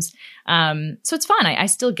sometimes. So it's fun. I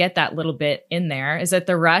still get that little bit in there. Is it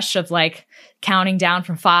the rush of like counting down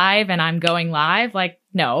from 5 and I'm going live? Like,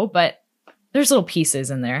 no, but there's little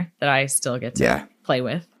pieces in there that I still get to play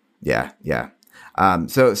with. Yeah. Yeah.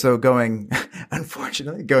 So going,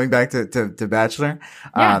 unfortunately, going back to Bachelor,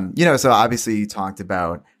 you know, so obviously you talked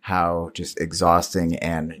about how just exhausting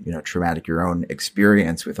and, you know, traumatic your own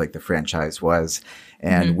experience with like the franchise was.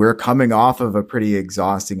 And we're coming off of a pretty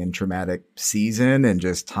exhausting and traumatic season and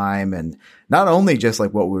just time. And not only just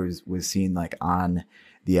like what was seen like on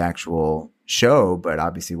the actual show, but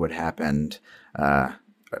obviously what happened,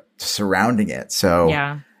 surrounding it. So,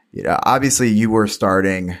 you know, obviously you were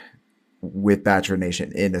starting with Bachelor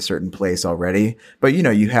Nation in a certain place already, but you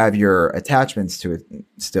know, you have your attachments to it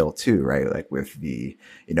still too, right? Like with the,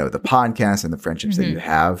 you know, the podcast and the friendships that you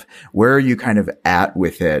have. Where are you kind of at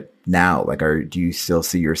with it now? Like, do you still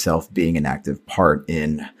see yourself being an active part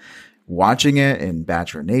in watching it in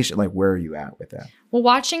Bachelor Nation? Like, where are you at with that? Well,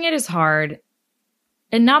 watching it is hard,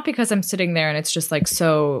 and not because I'm sitting there and it's just like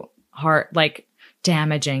so hard, like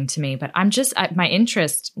damaging to me, but I'm just my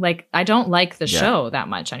interest, like I don't like the show that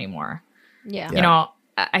much anymore. Yeah. You know,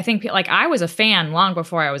 I think like I was a fan long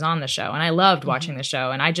before I was on the show, and I loved watching the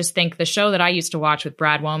show. And I just think the show that I used to watch with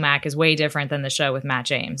Brad Womack is way different than the show with Matt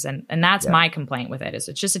James. And that's my complaint with it, is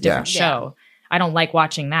it's just a different show. I don't like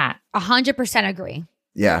watching that. 100% agree.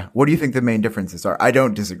 Yeah. What do you think the main differences are? I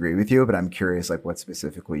don't disagree with you, but I'm curious, like, what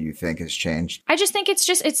specifically you think has changed. I just think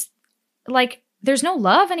it's like there's no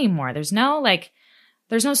love anymore. There's no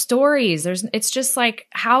stories. It's just like,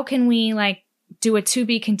 how can we like do a to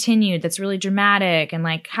be continued that's really dramatic, and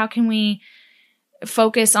like how can we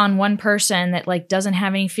focus on one person that like doesn't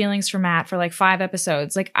have any feelings for Matt for like 5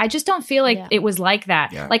 episodes? Like I just don't feel like it was like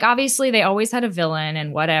that. Yeah. Like obviously they always had a villain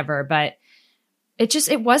and whatever, but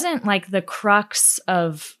it wasn't like the crux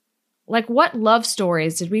of like, what love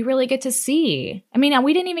stories did we really get to see? I mean,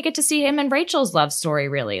 we didn't even get to see him and Rachel's love story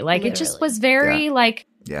really. Like Literally. It just was very like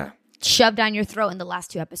shoved down your throat in the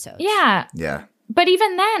last 2 episodes. Yeah. But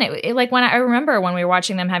even then, it like when I remember when we were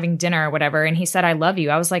watching them having dinner or whatever, and he said, "I love you,"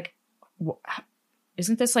 I was like,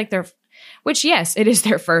 isn't this like their, which yes, it is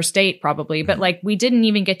their first date probably, but like we didn't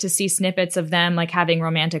even get to see snippets of them like having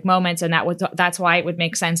romantic moments. And that's why it would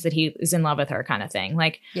make sense that he is in love with her kind of thing.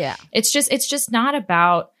 Like, it's just not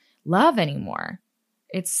about love anymore.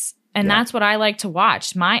 That's what I like to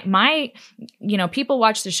watch. My, people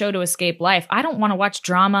watch the show to escape life. I don't want to watch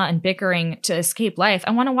drama and bickering to escape life.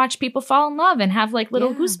 I want to watch people fall in love and have like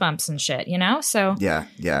little goosebumps and shit, So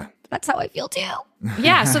yeah. That's how I feel too.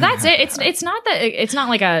 Yeah, so that's it. It's not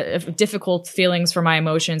like a difficult feelings for my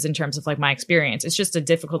emotions in terms of like my experience. It's just a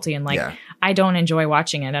difficulty in like I don't enjoy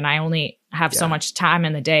watching it, and I only have so much time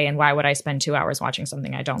in the day, and why would I spend 2 hours watching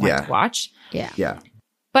something I don't like to watch? Yeah.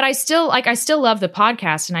 But I still love the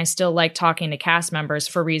podcast, and I still like talking to cast members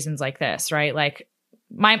for reasons like this, right? Like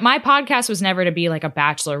my podcast was never to be like a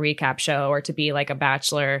Bachelor recap show or to be like a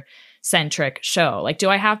Bachelor centric show. Like, do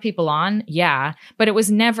I have people on? Yeah. But it was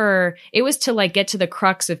to like get to the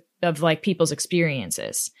crux of like people's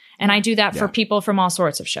experiences. And I do that for people from all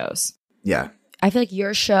sorts of shows. Yeah. I feel like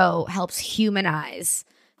your show helps humanize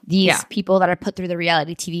these people that are put through the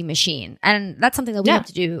reality TV machine. And that's something that we have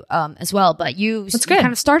to do as well. But you kind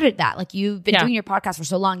of started that. Like you've been doing your podcast for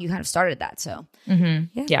so long, you kind of started that. So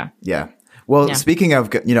Yeah. Well, speaking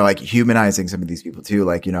of, like humanizing some of these people too,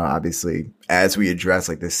 like, obviously as we address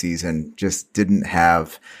like this season just didn't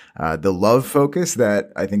have the love focus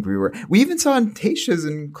that I think we even saw in Tayshia's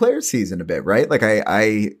and Claire's season a bit, right? Like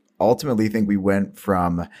I ultimately think we went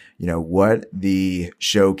from, what the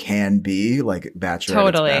show can be, like Bachelor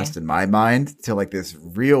at its best in my mind, to like this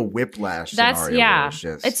real whiplash scenario.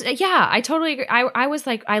 I totally agree. I was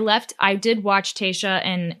like, I did watch Tayshia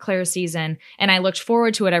and Claire's season, and I looked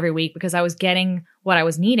forward to it every week because I was getting what I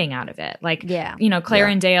was needing out of it. Like, Claire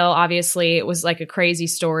and Dale, obviously it was like a crazy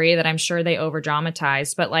story that I'm sure they over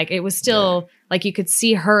dramatized, but like, it was still like, you could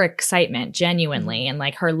see her excitement genuinely and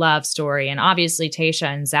like her love story. And obviously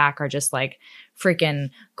Tayshia and Zach are just like freaking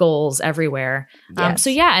goals everywhere. And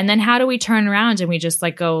then how do we turn around and we just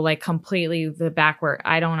like go like completely the backward?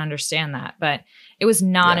 I don't understand that, but it was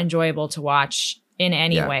not enjoyable to watch in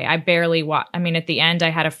any way. I barely I mean, at the end I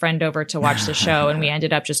had a friend over to watch the show and we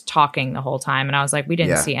ended up just talking the whole time. And I was like, we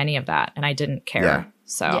didn't see any of that. And I didn't care.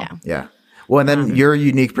 Yeah. Well, and then your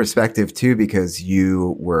unique perspective too, because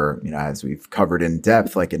you were, as we've covered in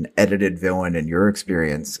depth, like an edited villain in your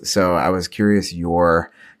experience. So I was curious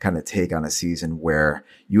your kind of take on a season where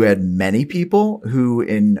you had many people who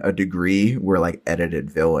in a degree were like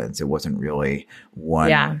edited villains. It wasn't really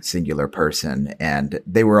one singular person, and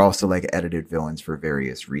they were also like edited villains for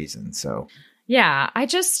various reasons. So I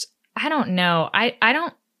don't know.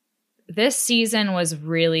 This season was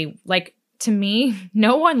really like, to me,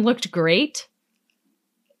 no one looked great.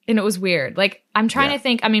 And it was weird. Like, I'm trying to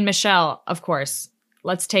think. I mean, Michelle, of course.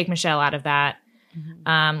 Let's take Michelle out of that.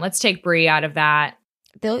 Mm-hmm. Let's take Brie out of that.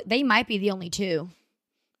 They might be the only two,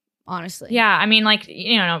 honestly. Yeah. I mean, like,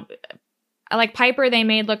 like Piper, they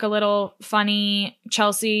made look a little funny.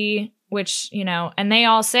 Chelsea, which, and they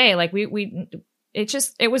all say, like,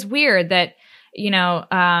 it was weird that,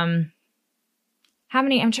 how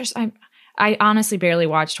many, I honestly barely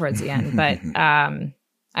watched towards the end, but I mean,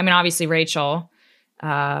 obviously Rachel,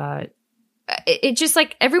 it just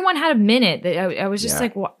like everyone had a minute that I was just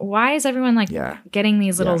like, why is everyone like getting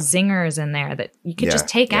these little zingers in there that you could just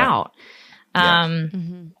take out?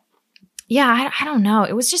 I don't know.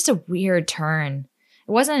 It was just a weird turn.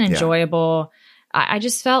 It wasn't enjoyable. I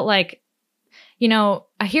just felt like,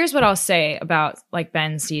 here's what I'll say about like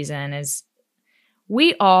Ben's season is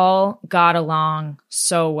we all got along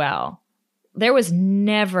so well. There was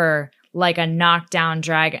never like a knockdown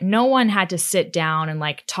drag. No one had to sit down and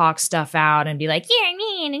like talk stuff out and be like, you're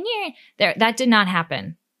mean and you're there. That did not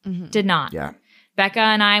happen. Mm-hmm. Did not. Yeah. Becca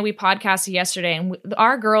and we podcasted yesterday, and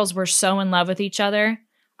our girls were so in love with each other.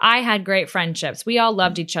 I had great friendships. We all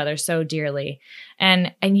loved each other so dearly.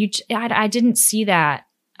 And I didn't see that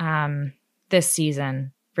this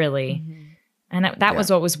season, really. Mm-hmm. And that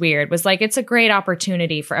was what was weird, was like, it's a great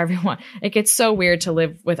opportunity for everyone. It gets so weird to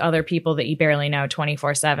live with other people that you barely know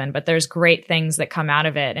 24/7, but there's great things that come out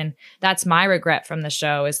of it. And that's my regret from the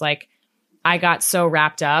show, is like, I got so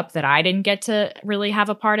wrapped up that I didn't get to really have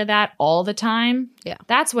a part of that all the time. Yeah.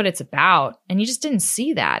 That's what it's about. And you just didn't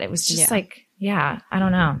see that. It was just like, I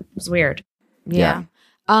don't know. It was weird. Yeah.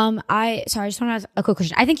 I just want to ask a quick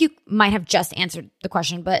question. I think you might have just answered the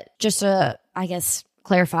question, but just to, I guess,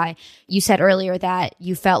 clarify, you said earlier that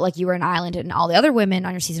you felt like you were an island and all the other women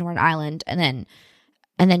on your season were an island, and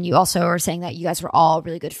then you also are saying that you guys were all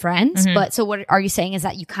really good friends. Mm-hmm. But so what are you saying is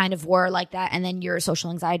that you kind of were like that, and then your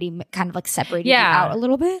social anxiety kind of like separated you out a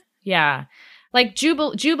little bit? Yeah. Like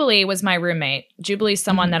Jubilee was my roommate. Jubilee's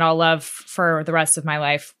someone that I'll love for the rest of my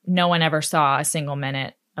life. No one ever saw a single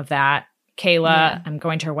minute of that. Kayla, I'm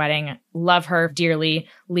going to her wedding. Love her dearly.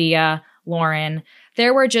 Leah, Lauren.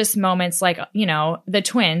 There were just moments like, the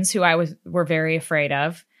twins, who were very afraid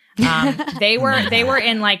of. They were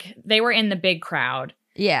in the big crowd.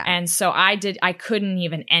 Yeah. And so I couldn't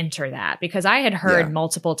even enter that, because I had heard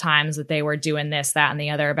multiple times that they were doing this, that, and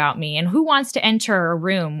the other about me. And who wants to enter a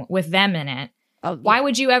room with them in it? Oh, yeah. Why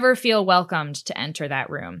would you ever feel welcomed to enter that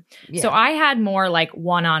room? Yeah. So I had more like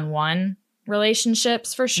one-on-one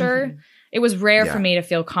relationships for sure. Mm-hmm. It was rare for me to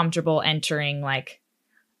feel comfortable entering like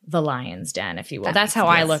the lion's den, if you will. That's how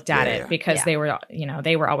I looked at it, because they were,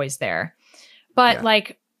 they were always there. But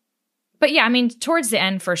I mean, towards the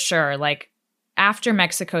end for sure, like after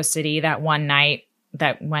Mexico City, that one night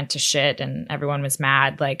that went to shit and everyone was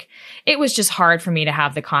mad, like it was just hard for me to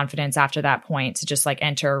have the confidence after that point to just like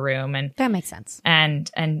enter a room and that makes sense and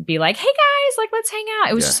be like, hey guys, like let's hang out.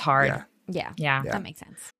 It was just hard. Yeah, that makes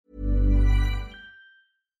sense.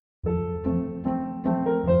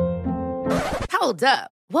 Hold up.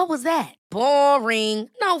 What was that? Boring.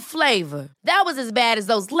 No flavor. That was as bad as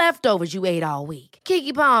those leftovers you ate all week.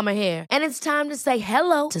 Keke Palmer here, and it's time to say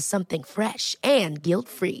hello to something fresh and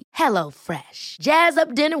guilt-free. HelloFresh. Jazz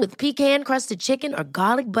up dinner with pecan-crusted chicken or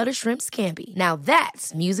garlic butter shrimp scampi. Now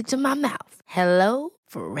that's music to my mouth.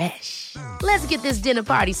 HelloFresh. Let's get this dinner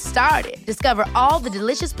party started. Discover all the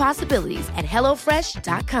delicious possibilities at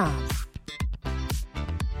HelloFresh.com.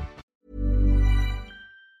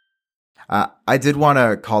 I did want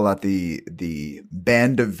to call out the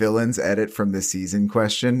band of villains edit from the season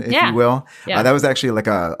question, if you will. Yeah. That was actually like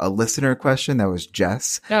a listener question. That was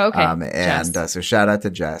Jess. Oh, okay. So shout out to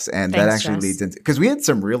Jess. And that actually leads into, because we had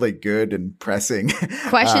some really good and pressing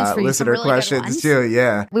questions for you, listener really questions too.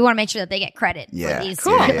 Yeah. We want to make sure that they get credit for these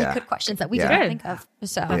really good questions that we didn't think of.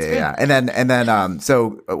 So that's good. Yeah. And then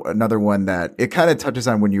so another one that it kind of touches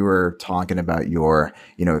on when you were talking about your,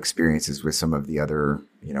 experiences with some of the other,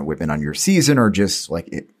 women on your season, or just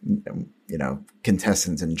like,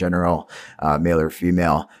 contestants in general, male or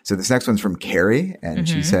female. So this next one's from Carrie, and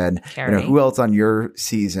she said, who else on your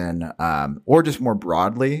season, or just more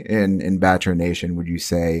broadly in Bachelor Nation, would you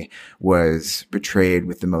say was portrayed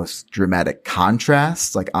with the most dramatic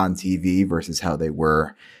contrast, like on TV versus how they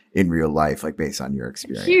were in real life, like based on your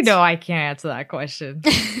experience? I can't answer that question.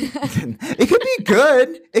 It could be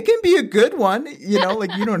good. It can be a good one.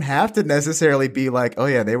 Like you don't have to necessarily be like, oh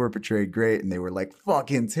yeah, they were portrayed great and they were like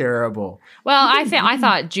fucking terrible. Well, I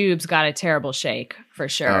thought Jubes got a terrible shake for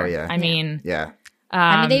sure. Oh yeah. I mean,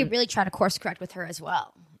 they really try to course correct with her as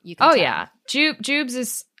well. You can tell. Yeah. Jubes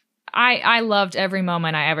is. I loved every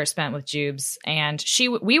moment I ever spent with Jubes, and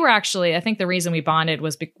we were actually, I think the reason we bonded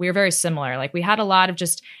was we were very similar. Like we had a lot of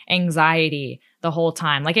just anxiety the whole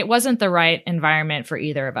time. Like it wasn't the right environment for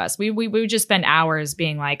either of us. We would just spend hours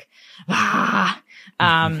being like, but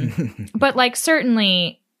like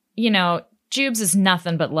certainly, Jubes is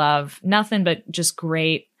nothing but love, nothing but just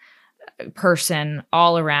great person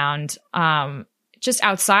all around. Just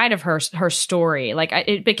outside of her story, like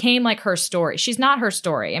it became like her story. She's not her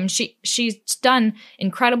story. I mean, she's done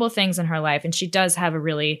incredible things in her life, and she does have a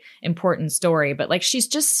really important story. But like, she's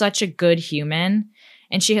just such a good human,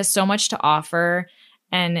 and she has so much to offer,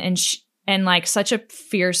 and like such a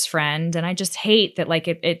fierce friend. And I just hate that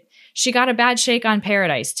like she got a bad shake on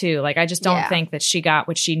Paradise too. Like I just don't think that she got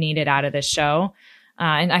what she needed out of this show,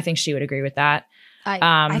 and I think she would agree with that.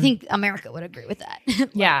 I think America would agree with that.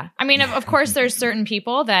 Yeah. I mean, of course, there's certain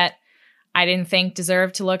people that I didn't think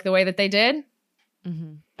deserved to look the way that they did.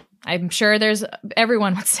 Mm-hmm. I'm sure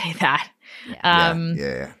everyone would say that.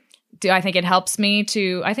 Yeah. Do I think it helps me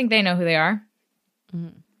I think they know who they are.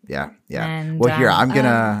 Mm-hmm. Yeah. Yeah. And, well, here I'm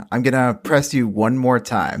gonna press you one more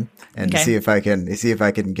time and see if I can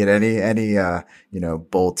get any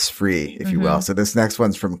bolts free, if you will. So this next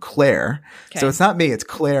one's from Claire. Okay. So it's not me, it's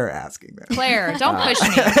Claire asking this. Claire, don't push me.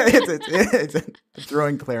 it's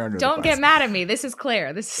throwing Claire under the bus. Don't get mad at me. This is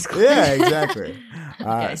Claire. Yeah, exactly.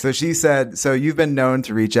 So she said, so you've been known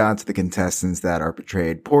to reach out to the contestants that are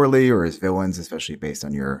portrayed poorly or as villains, especially based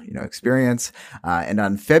on your experience. And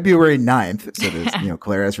on February 9th, so there's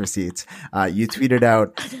Claire has receipts. You tweeted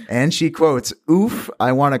out, and she quotes, "Oof,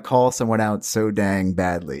 I want to call someone out so dang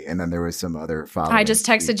badly." And then there was some other following. I just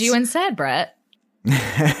texted you and said, Brett.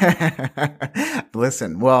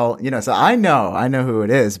 Listen, well, so I know who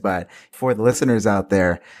it is, but for the listeners out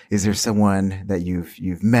there, is there someone that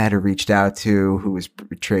you've met or reached out to who was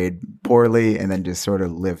portrayed poorly and then just sort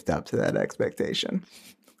of lived up to that expectation?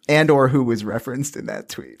 And or who was referenced in that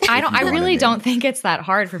tweet? I really don't think it's that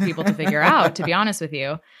hard for people to figure out, to be honest with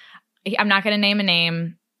you. I'm not going to name a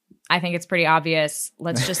name. I think it's pretty obvious.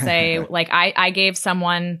 Let's just say, like, I gave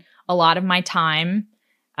someone a lot of my time,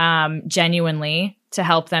 genuinely, to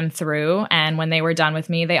help them through. And when they were done with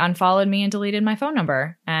me, they unfollowed me and deleted my phone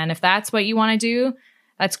number. And if that's what you want to do,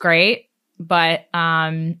 that's great. But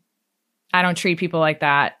I don't treat people like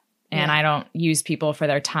that. And I don't use people for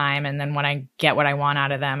their time. And then when I get what I want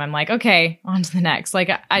out of them, I'm like, okay, on to the next. Like,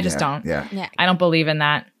 I just don't. Yeah. I don't believe in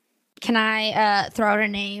that. Can I throw out a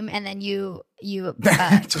name and then you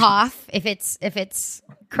cough if it's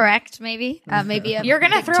correct? Maybe you're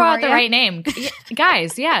gonna throw out the right name,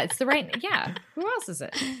 guys. Yeah, it's the right. Yeah, who else is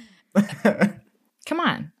it? Come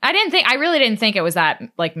on, I really didn't think it was that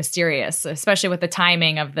like mysterious, especially with the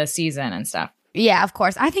timing of the season and stuff. Yeah, of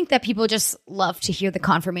course. I think that people just love to hear the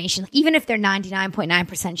confirmation, even if they're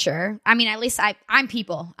 99.9% sure. I mean, at least I'm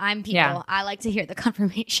people. Yeah. I like to hear the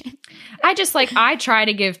confirmation. I try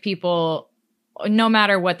to give people, no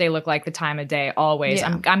matter what they look like, the time of day, always.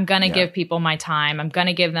 Yeah. I'm going to give people my time. I'm going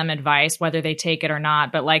to give them advice, whether they take it or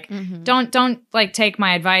not. But like, don't like take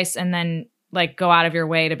my advice and then like go out of your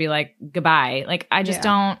way to be like, goodbye. Like, I just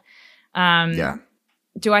don't.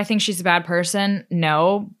 Do I think she's a bad person?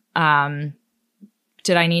 No.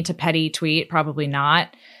 Did I need to petty tweet? Probably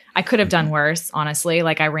not. I could have done worse, honestly.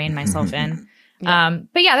 Like I reined myself in. But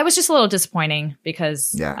yeah, that was just a little disappointing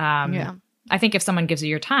because I think if someone gives you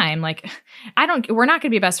your time, like we're not going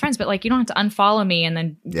to be best friends, but like you don't have to unfollow me and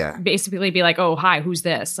then basically be like, oh, hi, who's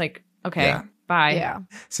this? Like, okay, bye. Yeah.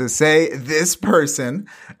 So say this person,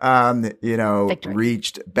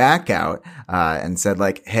 reached back out and said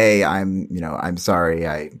like, hey, I'm sorry,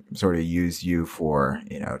 I sort of used you for,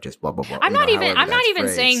 just blah blah blah.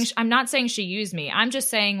 I'm not saying she used me. I'm just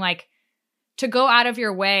saying like to go out of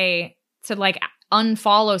your way to like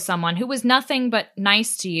unfollow someone who was nothing but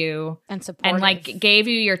nice to you and supportive and like gave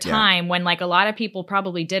you your time when like a lot of people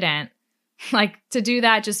probably didn't. Like to do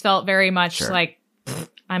that just felt very much like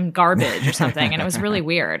I'm garbage or something. And it was really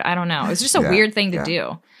weird. I don't know. It was just a weird thing to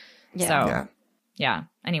do. Yeah. So,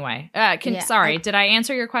 anyway, sorry, did I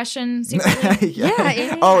answer your question?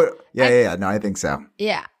 Yeah. Oh, yeah. No, I think so.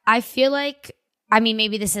 Yeah. I feel like,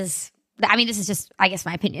 maybe this is just, I guess,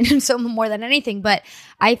 my opinion, so more than anything, but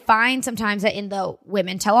I find sometimes that in the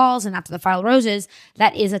women tell-alls and after the final roses,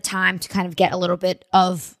 that is a time to kind of get a little bit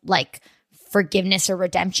of like forgiveness or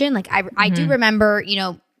redemption. Like I do remember,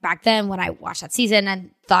 back then when I watched that season and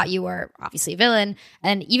thought you were obviously a villain,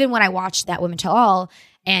 and even when I watched that Women Tell All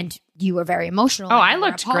and you were very emotional. Oh, I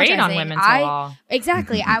looked great on Women Tell All.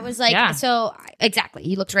 Exactly. I was like, exactly.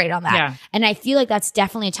 You looked great on that. Yeah. And I feel like that's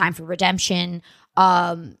definitely a time for redemption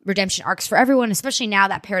arcs for everyone, especially now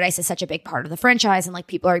that Paradise is such a big part of the franchise and like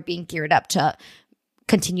people are being geared up to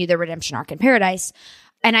continue their redemption arc in Paradise.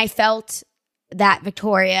 And I felt that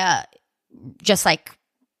Victoria just like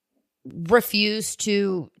refused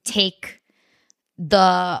to take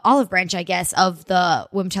the olive branch, I guess, of the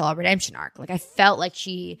Women Tell All redemption arc. Like I felt like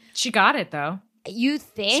she got it though. You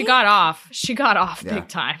think? She got off big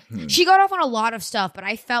time. She got off on a lot of stuff, but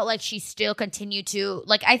I felt like she still continued to,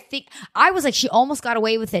 like, I think, I was like, she almost got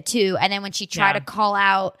away with it too. And then when she tried to call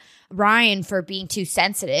out Ryan for being too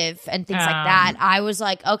sensitive and things like that, I was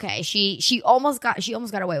like, okay, she almost got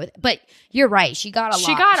away with it. But you're right. She got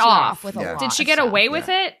off with a lot. Did she get away with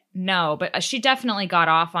it? No, but she definitely got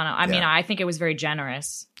off on it. I mean, I think it was very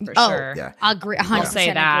generous for sure. Yeah. Agree. 100% I'll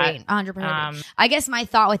say that. Agree. 100%. I guess my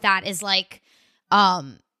thought with that is like,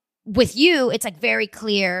 with you, it's like very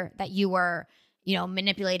clear that you were,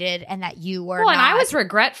 manipulated and that you were and I was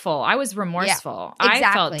regretful. I was remorseful. Yeah, exactly.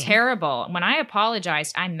 I felt terrible. When I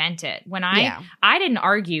apologized, I meant it. When I didn't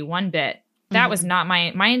argue one bit That was not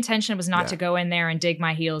my intention was not to go in there and dig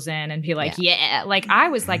my heels in and be like, like I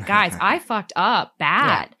was like, guys, I fucked up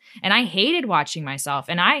bad. And I hated watching myself.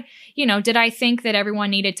 And I, did I think that everyone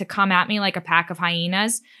needed to come at me like a pack of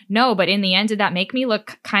hyenas? No, but in the end, did that make me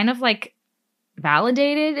look kind of like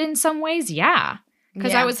validated in some ways? Yeah.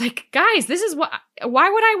 Because I was like, guys, this is why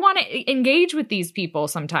would I want to engage with these people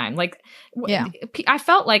sometime? Like, I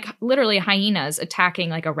felt like literally hyenas attacking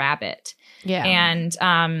like a rabbit. Yeah. And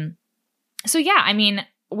so, I mean,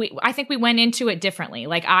 I think we went into it differently.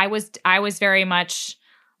 Like I was very much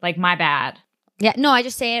like, my bad. Yeah, no, I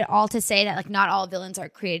just say it all to say that like not all villains are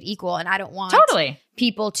created equal, and I don't want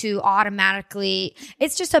people to automatically.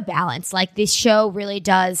 It's just a balance. Like this show really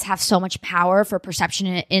does have so much power for perception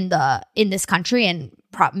in this country and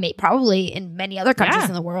probably in many other countries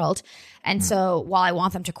in the world. And so while I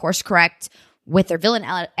want them to course correct with their villain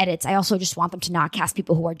edits, I also just want them to not cast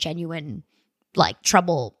people who are genuine like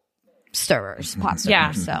trouble stirrers, pot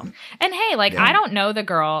stirrers. So and hey, like I don't know the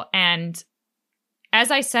girl, and as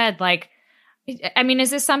I said, like. I mean,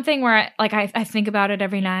 is this something where like I think about it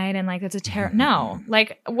every night and like it's a no,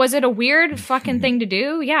 like was it a weird fucking thing to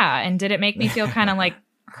do? Yeah. And did it make me feel kind of like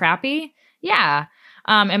crappy? Yeah.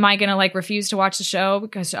 Am I gonna like refuse to watch the show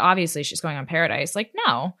because obviously she's going on Paradise? Like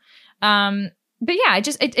no. But yeah,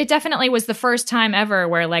 it definitely was the first time ever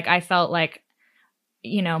where like I felt like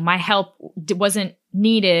my help wasn't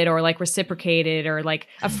needed or like reciprocated or like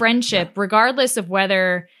a friendship, regardless of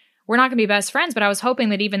whether. We're not going to be best friends, but I was hoping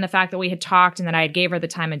that even the fact that we had talked and that I had gave her the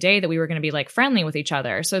time of day that we were going to be like friendly with each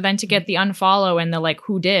other. So then to get the unfollow and the like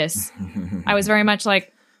who dis, I was very much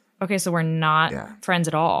like, okay, so we're not friends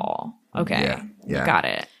at all. Okay, got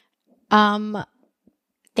it.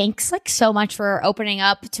 Thanks like so much for opening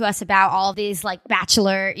up to us about all of these like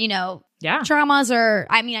Bachelor, dramas. Or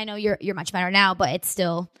I mean, I know you're much better now, but it's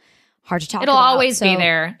still hard to talk. It'll about, always be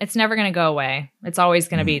there. It's never going to go away. It's always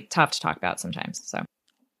going to be tough to talk about sometimes. So.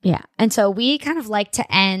 Yeah. And so we kind of like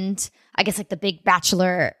to end, I guess, like the big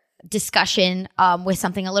Bachelor discussion with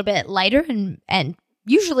something a little bit lighter and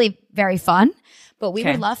usually very fun. But we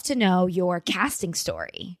would love to know your casting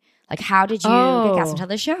story. Like, how did you get cast into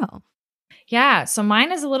the show? Yeah. So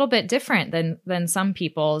mine is a little bit different than some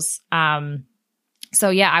people's. So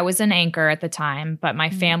yeah, I was an anchor at the time, but my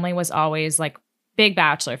family was always like big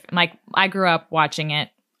Bachelor. Like I grew up watching it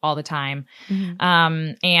all the time.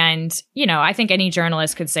 And, I think any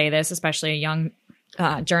journalist could say this, especially a young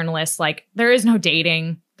journalist, like there is no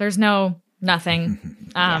dating. There's nothing.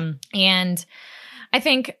 And I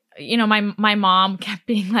think, my mom kept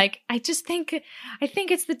being like, I think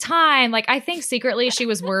it's the time. Like, I think secretly she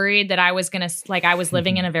was worried that I was I was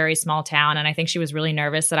living in a very small town. And I think she was really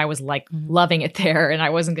nervous that I was like loving it there and I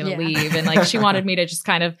wasn't going to leave. And like, she wanted me to just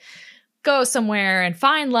kind of go somewhere and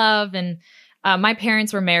find love. And, my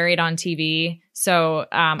parents were married on TV, so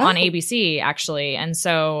on ABC actually, and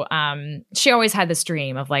so she always had this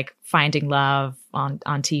dream of like finding love on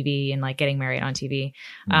TV and like getting married on TV.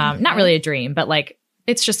 Not really a dream, but like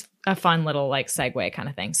it's just a fun little like segue kind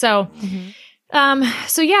of thing. So,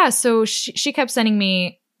 so she kept sending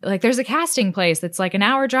me like, there's a casting place that's like an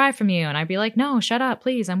hour drive from you, and I'd be like, no, shut up,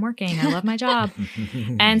 please, I'm working, I love my job.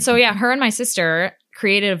 And so her and my sister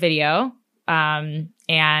created a video.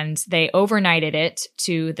 And they overnighted it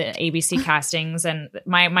to the ABC castings. And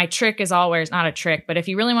my trick is always not a trick, but if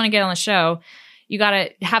you really want to get on the show, you got to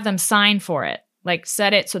have them sign for it, like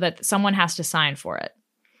set it so that someone has to sign for it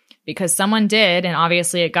because someone did. And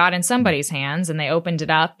obviously it got in somebody's hands and they opened it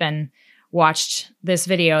up and watched this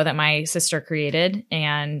video that my sister created.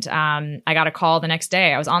 And I got a call the next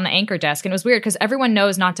day. I was on the anchor desk and it was weird because everyone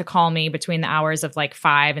knows not to call me between the hours of like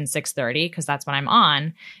 5 and 6:30 because that's when I'm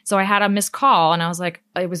on. So I had a missed call and I was like,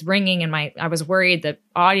 it was ringing and I was worried that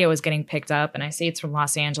audio was getting picked up and I see it's from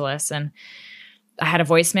Los Angeles. And I had a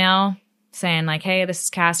voicemail saying like, hey, this is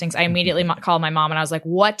castings. I immediately called my mom and I was like,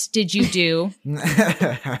 what did you do?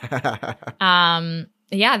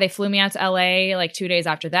 Yeah, they flew me out to LA like 2 days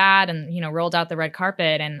after that and, rolled out the red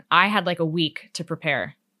carpet. And I had like a week to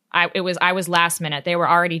prepare. I was last minute. They were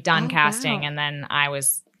already done casting. Wow. And then I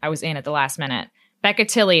was in at the last minute. Becca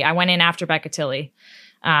Tilley, I went in after Becca Tilley.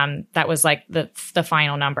 That was like the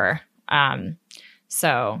final number.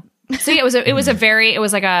 So yeah, it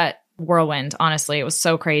was like a whirlwind, honestly. It was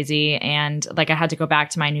so crazy. And like I had to go back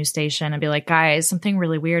to my news station and be like, guys, something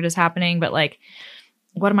really weird is happening. But like,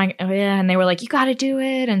 what am I? Oh, yeah. And they were like, you got to do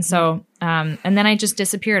it. And so, and then I just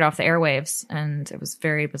disappeared off the airwaves, and it was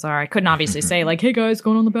very bizarre. I couldn't obviously say like, hey guys,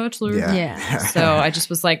 going on The Bachelor. Yeah. So I just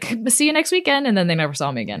was like, see you next weekend. And then they never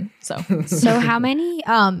saw me again. So how many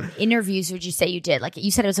interviews would you say you did? Like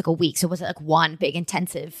you said, it was like a week. So was it like one big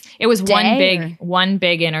intensive? It was day, one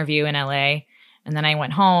big interview in LA. And then I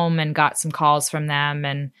went home and got some calls from them.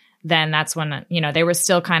 And then that's when, you know, they were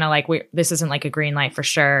still kind of like, this isn't like a green light for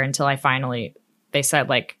sure, until they said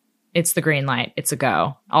like, it's the green light. It's a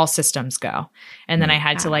go. All systems go. And then I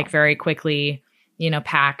had to like very quickly, you know,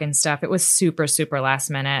 pack and stuff. It was super, super last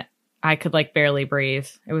minute. I could like barely breathe.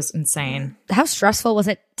 It was insane. How stressful was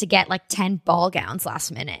it to get like 10 ball gowns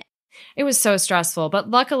last minute? It was so stressful. But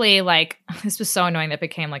luckily, like, this was so annoying that it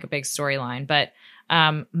became like a big storyline. But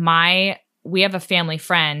we have a family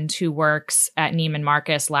friend who works at Neiman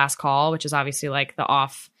Marcus Last Call, which is obviously like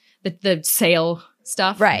the sale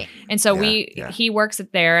stuff. Right. And so he works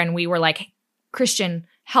it there, and we were like, Christian,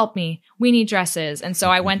 help me. We need dresses. And so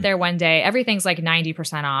I went there one day. Everything's like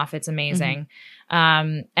 90% off. It's amazing.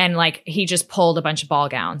 And like he just pulled a bunch of ball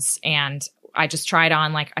gowns, and I just tried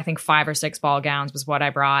on like, I think 5 or 6 ball gowns was what I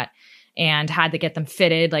brought, and had to get them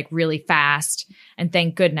fitted like really fast. And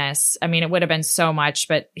thank goodness. I mean, it would have been so much,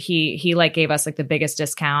 but he like gave us like the biggest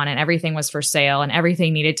discount, and everything was for sale, and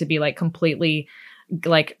everything needed to be like completely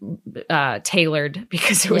like tailored,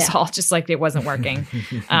 because it was all just like, it wasn't working.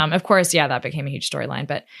 Of course, that became a huge storyline,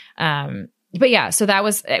 but yeah, so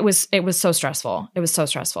it was so stressful. It was so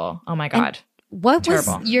stressful. Oh my God. And what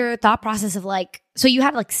Terrible. was your thought process of like, so you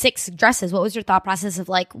had like 6 dresses. What was your thought process of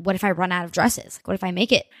like, what if I run out of dresses? Like, what if I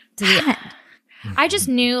make it to the end? I just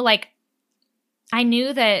knew like, I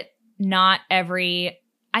knew that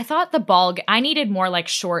I thought I needed more like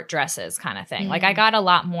short dresses kind of thing. Like I got a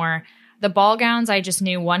lot more. The ball gowns, I just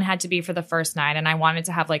knew one had to be for the first night, and I wanted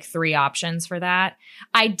to have like 3 options for that.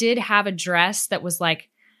 I did have a dress that was like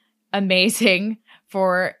amazing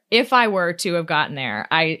for if I were to have gotten there.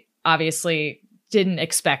 I obviously didn't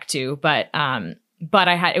expect to, but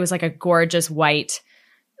it was like a gorgeous white,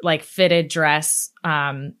 like fitted dress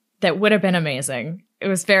that would have been amazing. It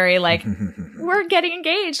was very like, we're getting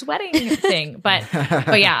engaged, wedding thing. But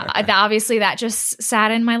yeah, obviously that just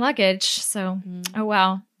sat in my luggage. So, oh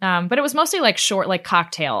well. But it was mostly like short, like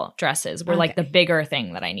cocktail dresses were like the bigger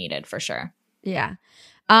thing that I needed for sure. Yeah.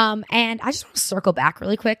 And I just want to circle back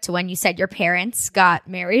really quick to when you said your parents got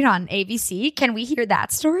married on ABC. Can we hear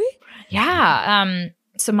that story? Yeah.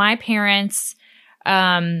 So my parents,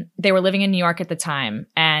 they were living in New York at the time,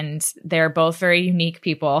 and they're both very unique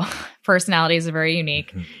people. Personalities are very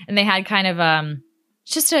unique. And they had kind of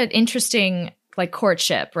just an interesting like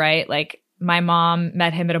courtship, right? Like my mom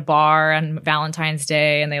met him at a bar on Valentine's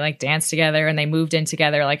Day, and they like danced together, and they moved in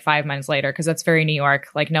together like 5 months later, because that's very New York.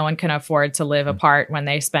 Like no one can afford to live apart when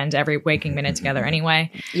they spend every waking minute together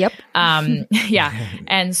anyway. Yep. Yeah.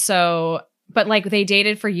 And so, but like they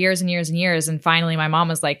dated for years and years and years. And finally my mom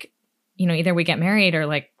was like, you know, either we get married or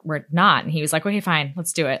like we're not. And he was like, okay, fine,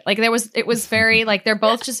 let's do it. Like it was very like, they're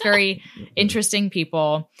both just very interesting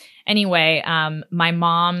people. Anyway, my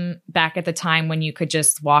mom back at the time when you could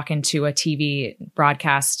just walk into a TV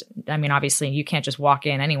broadcast, I mean, obviously you can't just walk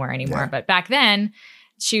in anywhere anymore, but back then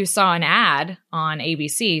she saw an ad on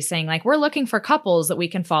ABC saying like, we're looking for couples that we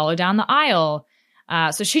can follow down the aisle.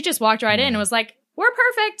 So she just walked right in and was like, we're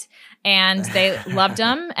perfect. And they loved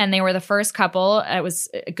them. And they were the first couple. It was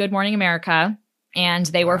Good Morning America. And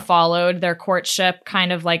they were followed. Their courtship,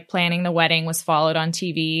 kind of like planning the wedding, was followed on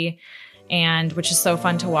TV, and which is so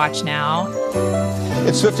fun to watch now.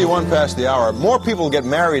 It's 51 past the hour. More people get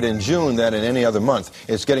married in June than in any other month.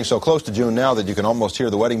 It's getting so close to June now that you can almost hear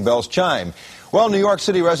the wedding bells chime. Well, New York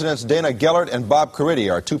City residents Dana Gellert and Bob Caridi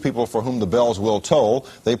are 2 people for whom the bells will toll.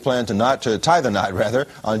 They plan to tie the knot,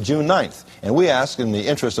 on June 9th. And we asked, in the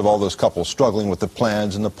interest of all those couples struggling with the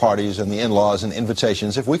plans and the parties and the in-laws and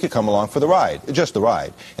invitations, if we could come along for the ride, just the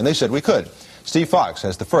ride. And they said we could. Steve Fox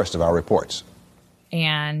has the first of our reports.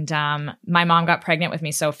 And my mom got pregnant with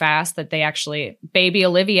me so fast that they actually, baby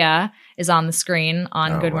Olivia is on the screen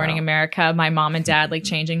on Good Morning America. My mom and dad like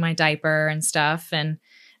changing my diaper and stuff. And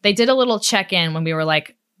they did a little check-in when we were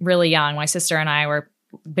like really young. My sister and I were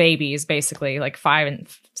babies, basically, like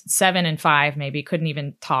 7 and 5, maybe, couldn't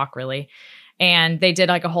even talk really. And they did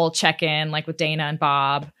like a whole check-in like with Dana and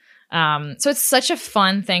Bob. So it's such a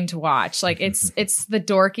fun thing to watch. Like it's the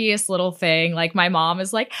dorkiest little thing. Like my mom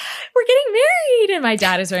is like, we're getting married. And my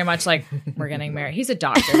dad is very much like, we're getting married. He's a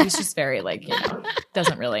doctor. He's just very like,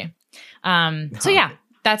 doesn't really. So yeah,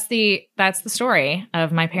 that's the story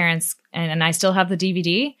of my parents. And I still have the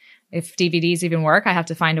DVD. If DVDs even work, I have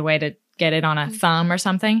to find a way to get it on a thumb or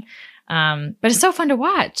something. But it's so fun to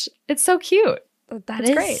watch. It's so cute.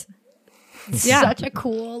 That's great. Such a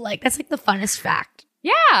cool, like, that's like the funnest fact.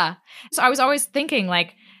 Yeah. So I was always thinking,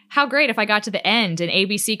 like, how great if I got to the end and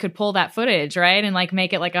ABC could pull that footage, right? And like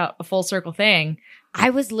make it like a full circle thing. I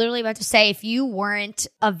was literally about to say, if you weren't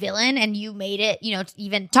a villain and you made it, you know,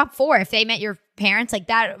 even top 4, if they met your parents, like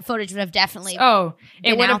that footage would have definitely. Oh,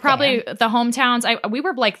 it would have probably there. the hometowns. we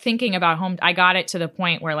were like thinking about I got it to the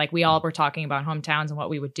point where like we all were talking about hometowns and what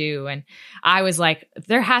we would do. And I was like,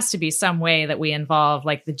 there has to be some way that we involve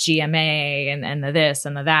like the GMA and the this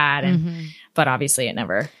and the that. And, but obviously I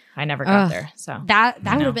never got there. So that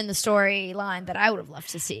would have been the storyline that I would have loved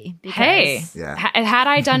to see. Because, hey, had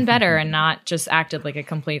I done better and not just acted like a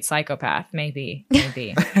complete psychopath, maybe.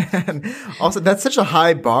 Also, that's such a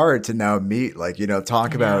high bar to now meet. Like, you know,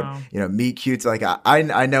 talk about, you know, meet cutes. Like I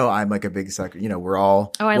know I'm like a big sucker. You know, we're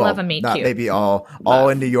all. Oh, I love a meet not cute. Maybe all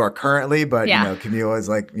in New York currently, but you know, Camila is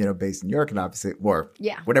like, you know, based in New York and obviously, or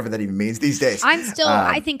whatever that even means these days. I'm still.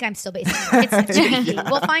 I think I'm still based in New York. It's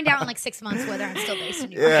TBD. We'll find out in like 6 months whether I'm still based in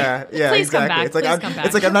New York. Yeah, Please exactly. come back. It's like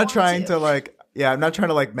it's like I'm not trying to like. Yeah, I'm not trying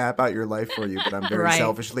to like map out your life for you, but I'm very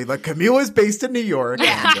selfishly like Camila's based in New York.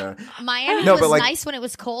 Yeah, and, Miami was like, nice when it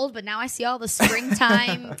was cold, but now I see all the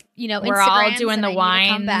springtime. You know, we're all doing the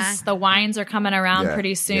wines. The wines are coming around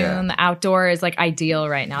pretty soon. Yeah. The outdoor is like ideal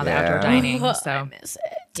right now. The outdoor dining. So I miss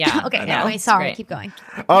it. Yeah. Okay. Anyway, sorry. Keep going.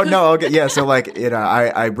 Oh no. Okay. Yeah. So like, you know,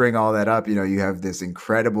 I bring all that up. You know, you have this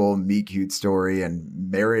incredible meet cute story and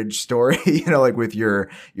marriage story. You know, like with your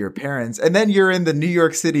parents, and then you're in the New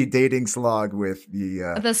York City dating slog with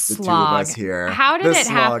the slog. Two of us here. How did it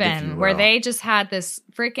happen? Where they just had this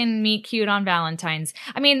freaking meet cute on Valentine's?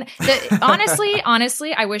 I mean,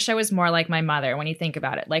 honestly, I wish I was more like my mother. When you think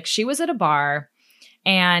about it, like she was at a bar.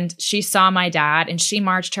 And she saw my dad and she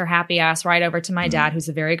marched her happy ass right over to my dad, who's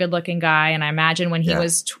a very good looking guy. And I imagine when he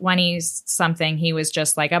was 20 something, he was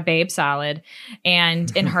just like a babe salad. And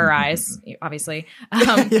in her eyes, obviously.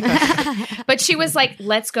 But she was like,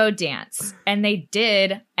 let's go dance. And they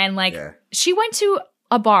did. And like, she went to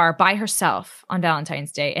a bar by herself on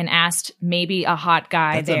Valentine's Day and asked maybe a hot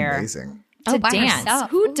guy That's there. Amazing. To dance. Herself.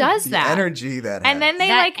 Who does that? The energy that and then they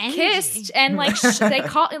like kissed and like they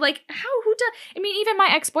called like who does? I mean, even my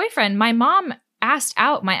ex-boyfriend, my mom asked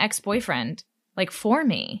out my ex-boyfriend like for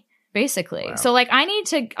me, basically. Wow. So like I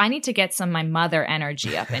need to get some my mother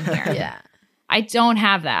energy up in here. Yeah. I don't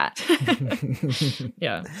have that.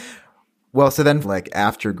 Yeah. Well, so then like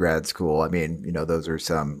after grad school, I mean, you know, those are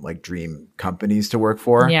some like dream companies to work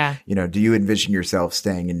for. Yeah. You know, do you envision yourself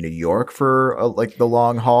staying in New York for like the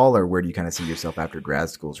long haul, or where do you kind of see yourself after grad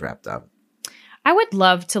school's wrapped up? I would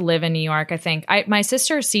love to live in New York. I think my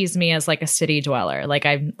sister sees me as like a city dweller. Like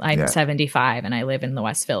I'm 75 and I live in the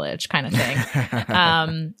West Village kind of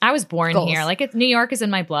thing. I was born here. Like New York is in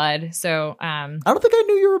my blood. So I don't think I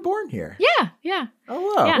knew you were born here. Yeah.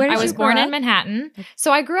 Oh wow. Yeah, I was born in Manhattan.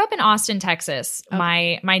 So I grew up in Austin, Texas.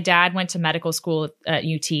 Okay. My dad went to medical school at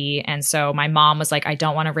UT, and so my mom was like, I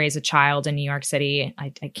don't want to raise a child in New York City. I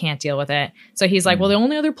can't deal with it. So he's like, well, the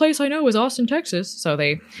only other place I know is Austin, Texas. So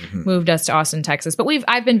they moved us to Austin, Texas. But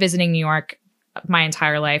I've been visiting New York my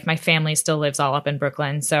entire life. My family still lives all up in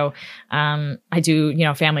Brooklyn. So I do, you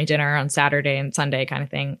know, family dinner on Saturday and Sunday kind of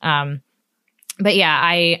thing. But yeah,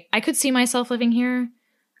 I could see myself living here.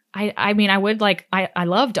 I mean, I would like, I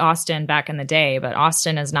loved Austin back in the day, but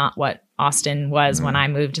Austin is not what Austin was when I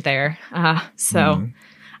moved there. So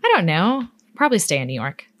I don't know. Probably stay in New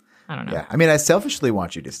York. I don't know. Yeah. I mean, I selfishly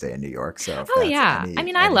want you to stay in New York. So I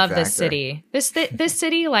mean, I love this city. This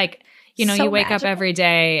city, like, you know, so you wake up every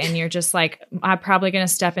day and you're just like, I'm probably going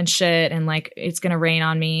to step in shit and like, it's going to rain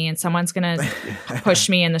on me and someone's going to push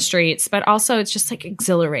me in the streets. But also it's just like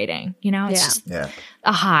exhilarating, you know, it's just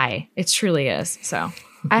a high. It truly is. So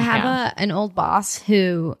I have an old boss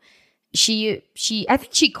who she I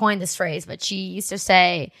think she coined this phrase, but she used to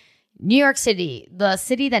say, New York City, the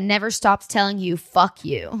city that never stops telling you "fuck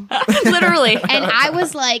you," literally. And I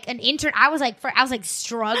was like an intern. I was like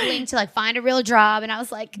struggling to like find a real job, and I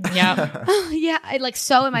was like, I like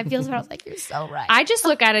so in my feels. But I was like, you're so right. I just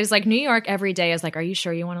look at it as like New York every day is like, are you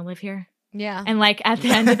sure you want to live here? Yeah. And like at the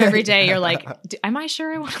end of every day, you're like, am I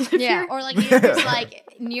sure I want to live here? Or like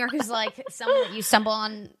New York is like someone that you stumble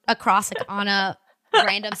across like on a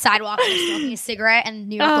random sidewalk and you're smoking a cigarette, and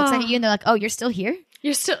New York looks at you and they're like, oh, you're still here?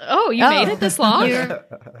 You're still, you made it this long?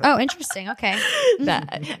 Interesting. Okay.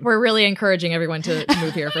 We're really encouraging everyone to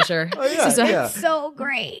move here for sure. Oh, yeah, this is so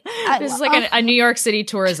great. This is like a New York City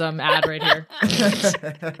tourism ad right here.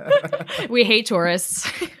 We hate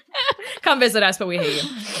tourists. Come visit us, but we hate you.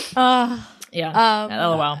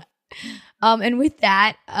 LOL. And with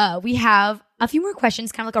that, we have a few more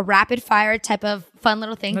questions, kind of like a rapid fire type of fun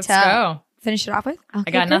little thing Let's to go. Finish it off with. Okay,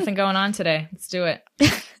 I got great. nothing going on today. Let's do it.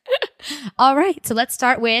 All right. So let's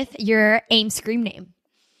start with your AIM scream name.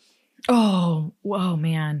 Oh, whoa,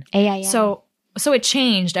 man. AIM. So it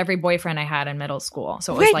changed every boyfriend I had in middle school.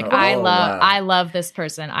 So it was like, I love this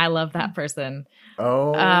person. I love that person.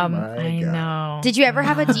 Oh, I know. Did you ever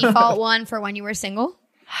have a default one for when you were single?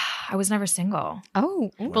 I was never single. Oh,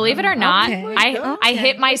 believe it or not, okay. I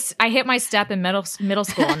hit my step in middle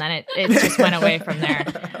school, and then it just went away from there.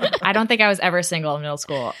 I don't think I was ever single in middle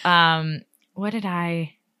school. What did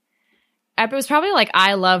I? It was probably like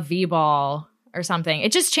I love V-ball or something.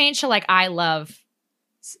 It just changed to like I love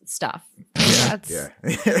stuff. I'm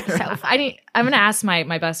gonna ask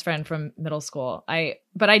my best friend from middle school.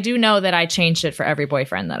 But I do know that I changed it for every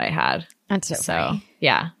boyfriend that I had. That's so funny.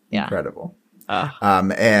 Yeah. Incredible.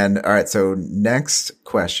 And all right, so next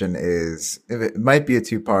question is, it might be a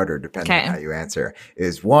two-parter depending on how you answer,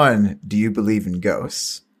 is one, do you believe in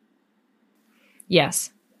ghosts?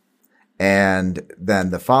 Yes. And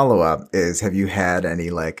then the follow-up is, have you had any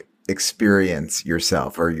like experience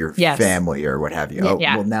yourself or your family or what have you?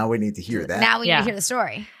 Well, now we need to hear that. Now we need to hear the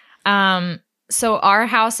story. So our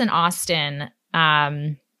house in Austin,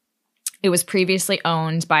 it was previously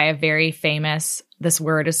owned by a very famous, this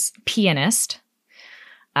word is pianist.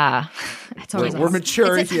 It's always we're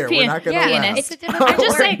mature here. We're not going to laugh. It's a difficult I'm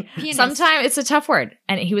just word. saying, Pianist. sometimes it's a tough word.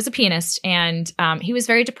 And he was a pianist, and he was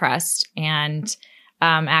very depressed, and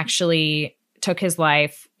actually took his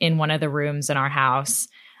life in one of the rooms in our house.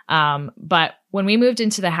 But when we moved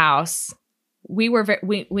into the house, we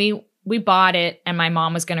bought it, and my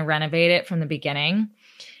mom was going to renovate it from the beginning,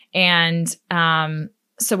 and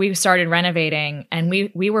so we started renovating, and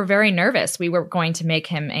we were very nervous. We were going to make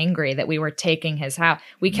him angry that we were taking his house.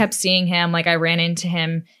 We kept seeing him. Like I ran into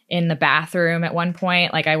him in the bathroom at one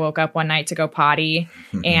point. Like I woke up one night to go potty,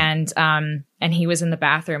 and he was in the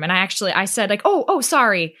bathroom. And I said like, oh,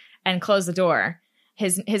 sorry, and closed the door.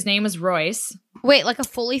 His name was Royce. Wait, like a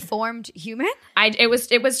fully formed human? It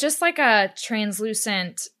was just like a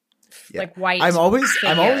translucent. Like white. I'm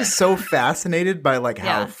always so fascinated by like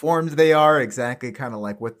how formed they are, exactly kind of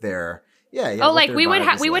like what their like we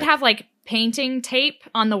would have like painting tape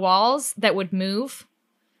on the walls that would move.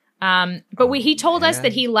 But he told us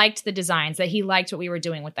that he liked the designs, that he liked what we were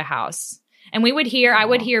doing with the house. And I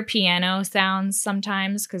would hear piano sounds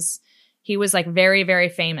sometimes because he was like very, very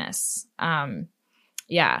famous.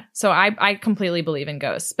 So I completely believe in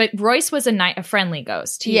ghosts. But Royce was a friendly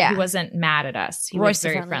ghost. He wasn't mad at us. He was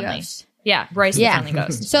very friendly. Ghost. Yeah, Royce the friendly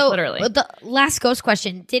ghost. So literally. The last ghost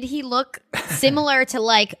question, did he look similar to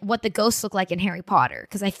like what the ghosts look like in Harry Potter?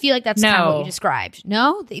 Because I feel like that's kind of what you described.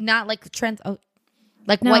 No? Not like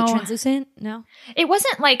white translucent? No? It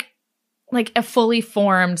wasn't like a fully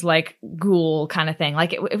formed like ghoul kind of thing.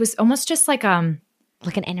 Like it was almost just like an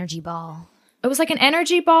energy ball. It was like an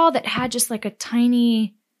energy ball that had just like a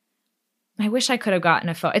tiny. I wish I could have gotten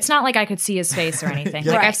a photo. It's not like I could see his face or anything.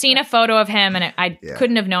 Like I've seen a photo of him, and I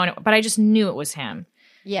couldn't have known it, but I just knew it was him.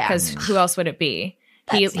 Yeah, because who else would it be?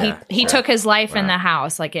 He took his life in the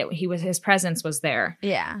house. Like his presence was there.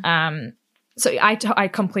 Yeah. So I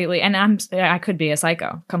completely, and I could be a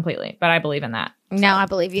psycho completely, but I believe in that. No, I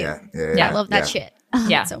believe you. Yeah. I love that shit.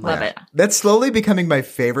 Yeah, so love it. That's slowly becoming my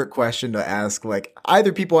favorite question to ask, like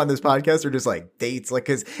either people on this podcast or just like dates, like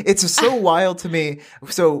because it's so wild to me.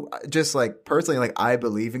 So just like personally, like I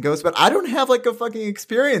believe in ghosts, but I don't have like a fucking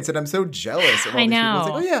experience, and I'm so jealous of all these people. It's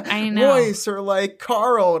like, oh yeah, I know. Royce or like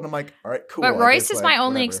Carl, and I'm like, all right, cool. But Royce is my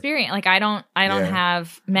only experience. Like I don't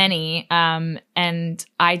have many, and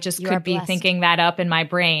I just could be thinking that up in my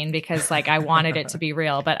brain because like I wanted it to be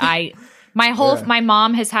real, but my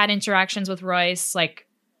mom has had interactions with Royce. Like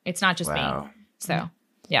it's not just me. So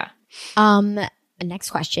yeah.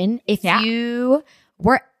 Next question. If you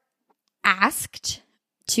were asked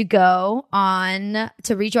to go on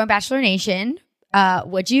to rejoin Bachelor Nation,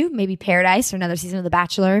 would you? Maybe Paradise or another season of The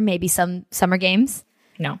Bachelor, maybe some summer games?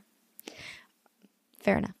 No.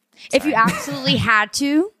 Fair enough. If you absolutely had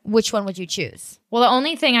to, which one would you choose? Well, the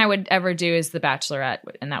only thing I would ever do is The Bachelorette,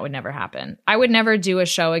 and that would never happen. I would never do a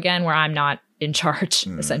show again where I'm not in charge,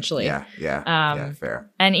 essentially. Yeah,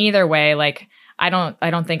 fair. And either way, like I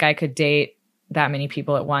don't think I could date that many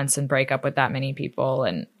people at once and break up with that many people.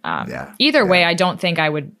 And either way, I don't think I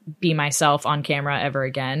would be myself on camera ever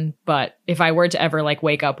again. But if I were to ever like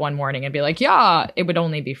wake up one morning and be like, it would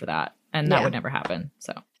only be for that, and that would never happen.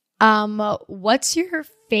 So. What's your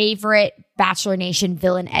favorite Bachelor Nation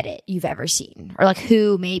villain edit you've ever seen? Or like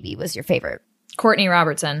who maybe was your favorite? Courtney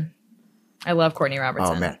Robertson. I love Courtney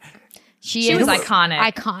Robertson. Oh man. She was iconic.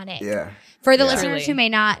 Iconic. Yeah. For the listeners who may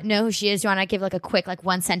not know who she is, do you want to give like a quick, like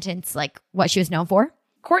one sentence, like what she was known for?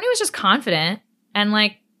 Kourtney was just confident and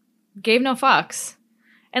like gave no fucks.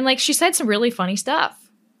 And like she said some really funny stuff.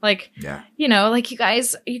 Like, you know, like you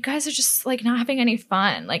guys are just like not having any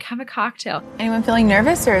fun. Like have a cocktail. Anyone feeling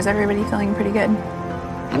nervous or is everybody feeling pretty good?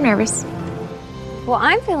 I'm nervous. Well,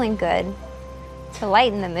 I'm feeling good to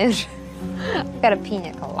lighten the mood. I've got a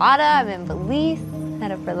pina colada. I'm in Belize.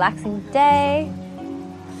 Had a relaxing day.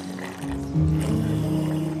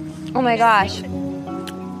 Oh my gosh.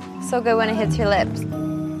 So good when it hits your lips.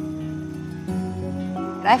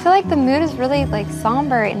 I feel like the mood is really like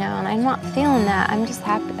somber right now and I'm not feeling that. I'm just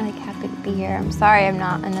happy to be here. I'm sorry I'm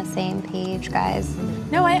not on the same page, guys.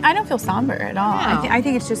 No, I don't feel somber at all. No. I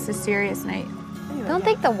think it's just a serious night. Don't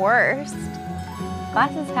think the worst.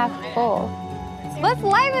 Glass is half full. Let's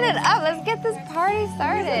liven it up. Let's get this party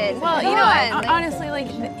started. Well, you know, honestly, like,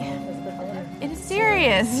 it's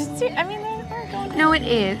serious. I mean, no, it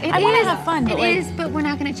is. I want to have fun. It is, but we're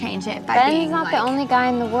not going to change it by being Ben's not the only guy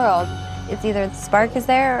in the world. It's either the spark is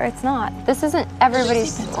there or it's not. This isn't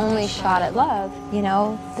everybody's only shot at love, you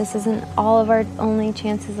know? This isn't all of our only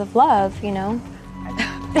chances of love, you know?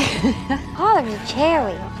 Oh,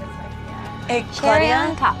 cherry. Hey, cherry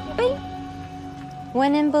on top.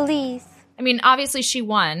 When in Belize. I mean, obviously she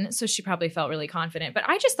won, so she probably felt really confident. But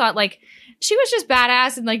I just thought, like, she was just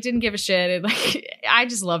badass and, like, didn't give a shit. And, like, I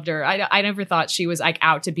just loved her. I never thought she was, like,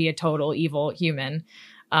 out to be a total evil human.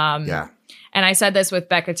 And I said this with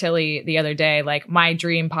Becca Tilley the other day. Like, my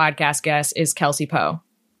dream podcast guest is Kelsey Poe.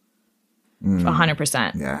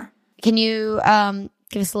 100%. Yeah. Can you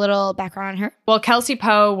give us a little background on her? Well, Kelsey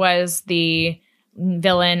Poe was the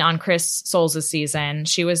villain on Chris Soules' season.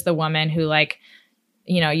 She was the woman who, like,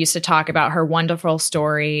 you know, used to talk about her wonderful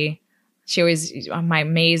story. She always, my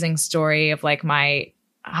amazing story of like my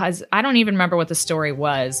husband. I don't even remember what the story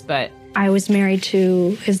was, but I was married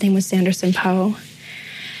to, his name was Sanderson Poe.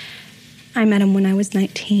 I met him when I was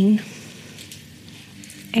 19.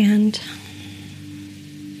 And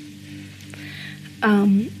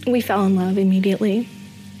we fell in love immediately.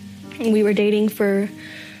 We were dating for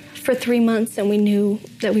 3 months and we knew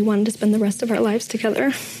that we wanted to spend the rest of our lives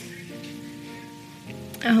together.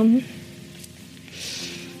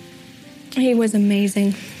 He was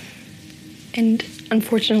amazing. And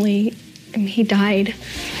unfortunately, he died.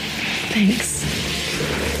 Thanks.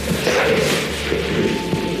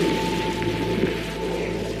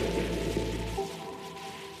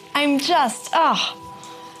 I'm just,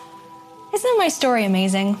 isn't my story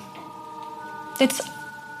amazing? It's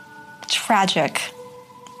tragic,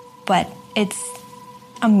 but it's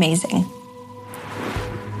amazing.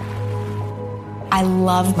 I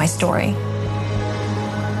love my story.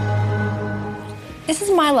 This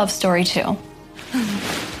is my love story, too.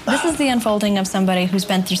 This is the unfolding of somebody who's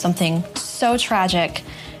been through something so tragic,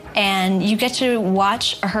 and you get to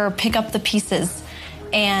watch her pick up the pieces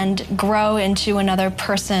and grow into another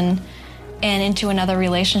person and into another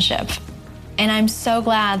relationship. And I'm so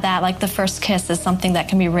glad that, like, the first kiss is something that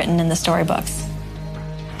can be written in the storybooks.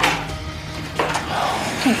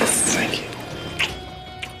 Thank you.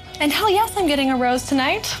 And hell yes, I'm getting a rose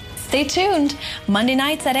tonight. Stay tuned. Monday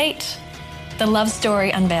nights at 8. The love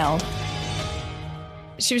story unveiled.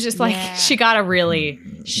 She was just like, she got a really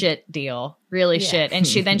shit deal. Really shit. And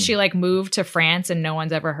she like moved to France and no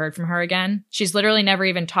one's ever heard from her again. She's literally never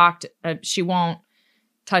even talked. She won't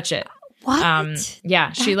touch it. What?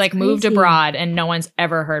 Yeah. She like moved abroad and no one's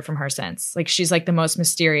ever heard from her since. Like she's like the most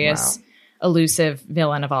mysterious, elusive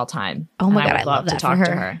villain of all time. Oh my God, I would love to talk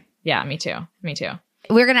to her. Yeah, me too.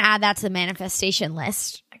 We're going to add that to the manifestation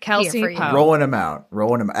list. Kelsey Poe. Rolling them out.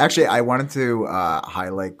 Actually, I wanted to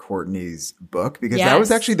highlight Kourtney's book because that was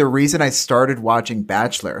actually the reason I started watching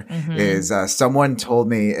Bachelor. Is someone told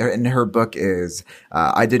me, and her book is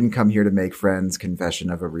I Didn't Come Here to Make Friends, Confession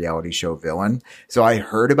of a Reality Show Villain. So I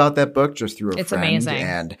heard about that book just through a friend. Amazing.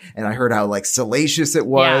 And I heard how like salacious it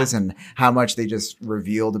was and how much they just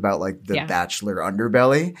revealed about like the Bachelor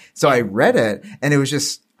underbelly. So I read it and it was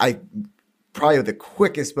just probably the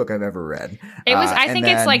quickest book I've ever read. It was. I think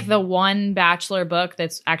it's like the one Bachelor book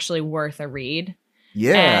that's actually worth a read.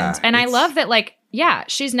 Yeah, and I love that. Like,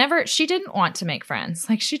 she didn't want to make friends.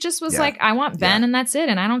 Like, she just was like, I want Ben, and that's it,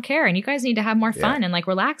 and I don't care. And you guys need to have more fun and like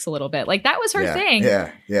relax a little bit. Like that was her thing.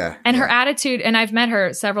 Yeah. And her attitude. And I've met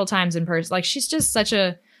her several times in person. Like, she's just such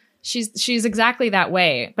a. She's exactly that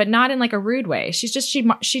way, but not in like a rude way. She's just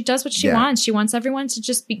she does what she wants. She wants everyone to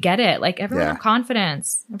just get it. Like everyone have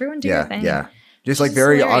confidence. Everyone do your thing. Yeah. Just like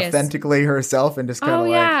very hilarious. Authentically herself and just kind of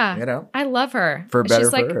like, you know. I love her. For better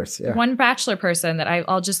She's like for worse. Yeah. One Bachelor person that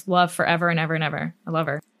I'll just love forever and ever and ever. I love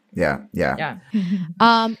her. Yeah.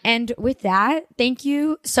 And with that, thank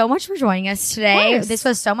you so much for joining us today. This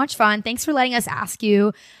was so much fun. Thanks for letting us ask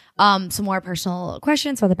you some more personal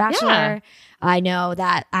questions for The Bachelor. Yeah. I know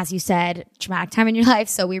that, as you said, traumatic time in your life,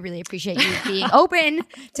 so we really appreciate you being open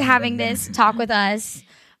to having this talk with us.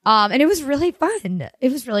 And it was really fun.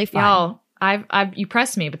 It was really fun. Y'all, you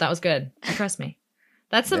pressed me, but that was good. You pressed me.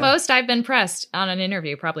 That's the most I've been pressed on an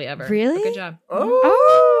interview probably ever. Really? So good job.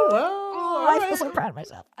 I feel so proud of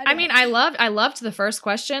myself. I loved the first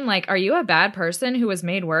question. Like, are you a bad person who was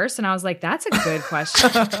made worse? And I was like, that's a good question.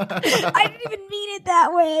 I didn't even mean it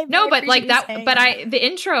that way. No, but like that. But the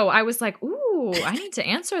intro, I was like, ooh, I need to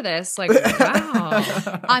answer this. Like,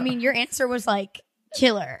 wow. I mean, your answer was like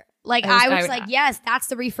killer. Like I was like, yes, that's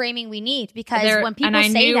the reframing we need, because when people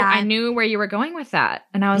say that, I knew where you were going with that,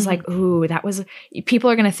 and I was like, ooh, that was.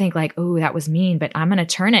 People are gonna think like, ooh, that was mean, but I'm gonna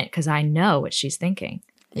turn it because I know what she's thinking.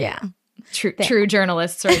 Yeah. True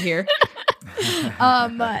journalists right here.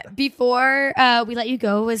 Before we let you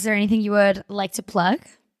go, was there anything you would like to plug?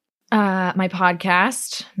 My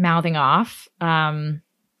podcast, Mouthing Off.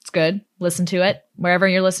 It's good. Listen to it. Wherever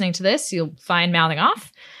you're listening to this, you'll find Mouthing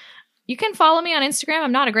Off. You can follow me on Instagram.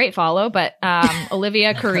 I'm not a great follow, but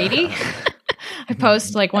Olivia Caridi. I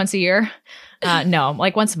post like once a year. No,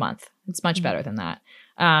 like once a month. It's much better than that.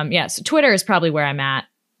 So Twitter is probably where I'm at.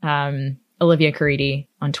 Olivia Caridi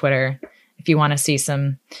on Twitter. If you want to see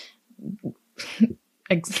some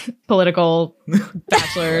political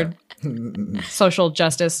Bachelor social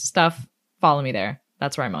justice stuff, follow me there.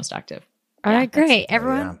 That's where I'm most active. All right, great.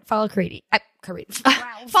 Everyone, follow Caridi.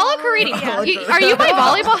 Follow Caridi. Are you my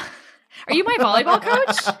volleyball? Are you my volleyball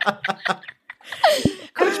coach?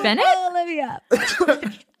 Coach Bennett? Olivia.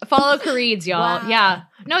 Follow Carides, y'all. Wow. Yeah.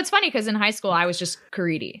 No, it's funny because in high school I was just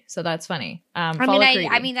Caridi, so that's funny. I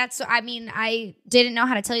didn't know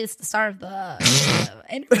how to tell you this at the start of the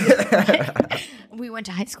interview. We went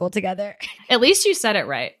to high school together. At least you said it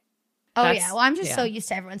right. Well, I'm just so used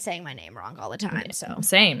to everyone saying my name wrong all the time. So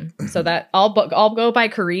same. So that I'll go by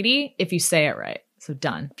Caridi if you say it right. So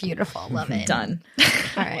done. Beautiful. Love it. Done.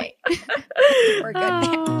 All right. We're good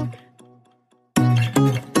now.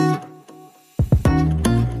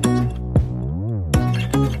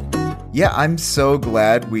 Yeah, I'm so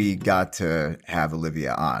glad we got to have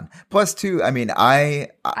Olivia on. Plus, too, I mean,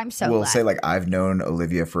 I'm so will say, like, I've known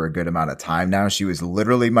Olivia for a good amount of time now. She was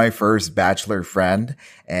literally my first Bachelor friend.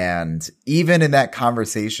 And even in that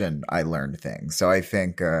conversation, I learned things. So I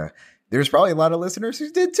think there's probably a lot of listeners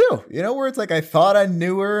who did too, you know, where it's like, I thought I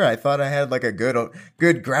knew her. I thought I had like a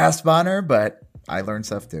good grasp on her, but I learned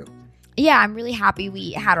stuff too. Yeah, I'm really happy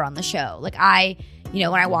we had her on the show. Like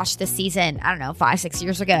when I watched this season, I don't know, 5-6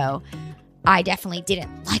 years ago, I definitely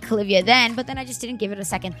didn't like Olivia then, but then I just didn't give it a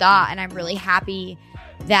second thought. And I'm really happy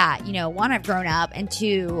that, one, I've grown up, and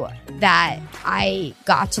two, that I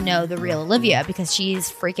got to know the real Olivia, because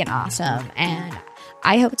she's freaking awesome. And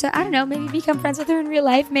I hope to, I don't know, maybe become friends with her in real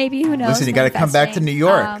life. Maybe, who knows? Listen, you got to come back to New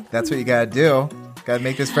York. That's what you got to do. Got to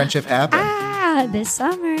make this friendship happen. This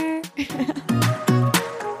summer.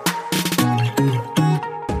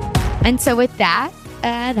 And so with that,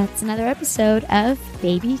 that's another episode of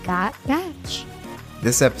Baby Got Batch.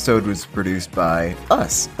 This episode was produced by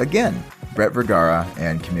us, again, Brett Vergara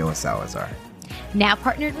and Camila Salazar. Now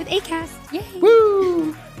partnered with Acast. Yay!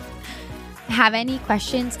 Woo! Have any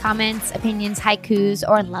questions, comments, opinions, haikus,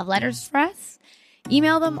 or love letters for us?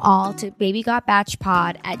 Email them all to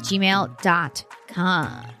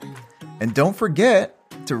babygotbatchpod@gmail.com. And don't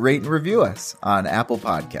forget to rate and review us on Apple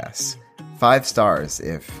Podcasts. 5 stars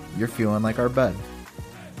if you're feeling like our bud.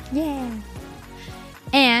 Yeah.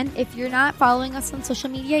 And if you're not following us on social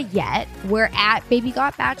media yet, we're at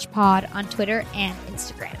babygotbatchpod on Twitter and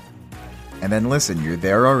Instagram. And then listen, you're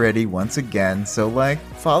there already once again, so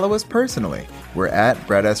follow us personally. We're at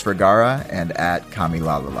Brett S. Vergara and at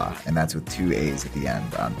Kamilalala, and that's with 2 A's at the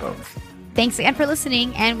end on both. Thanks again for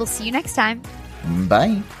listening, and we'll see you next time.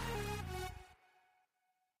 Bye.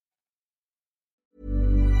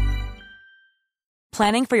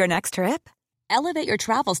 Planning for your next trip? Elevate your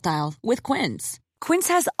travel style with Quince. Quince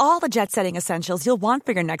has all the jet-setting essentials you'll want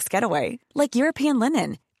for your next getaway, like European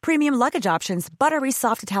linen, premium luggage options, buttery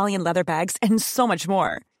soft Italian leather bags, and so much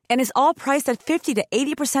more. And is all priced at 50 to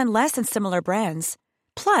 80% less than similar brands.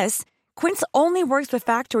 Plus, Quince only works with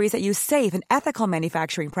factories that use safe and ethical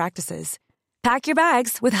manufacturing practices. Pack your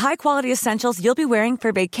bags with high-quality essentials you'll be wearing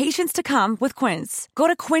for vacations to come with Quince. Go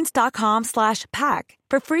to quince.com/pack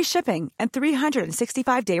for free shipping and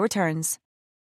 365-day returns.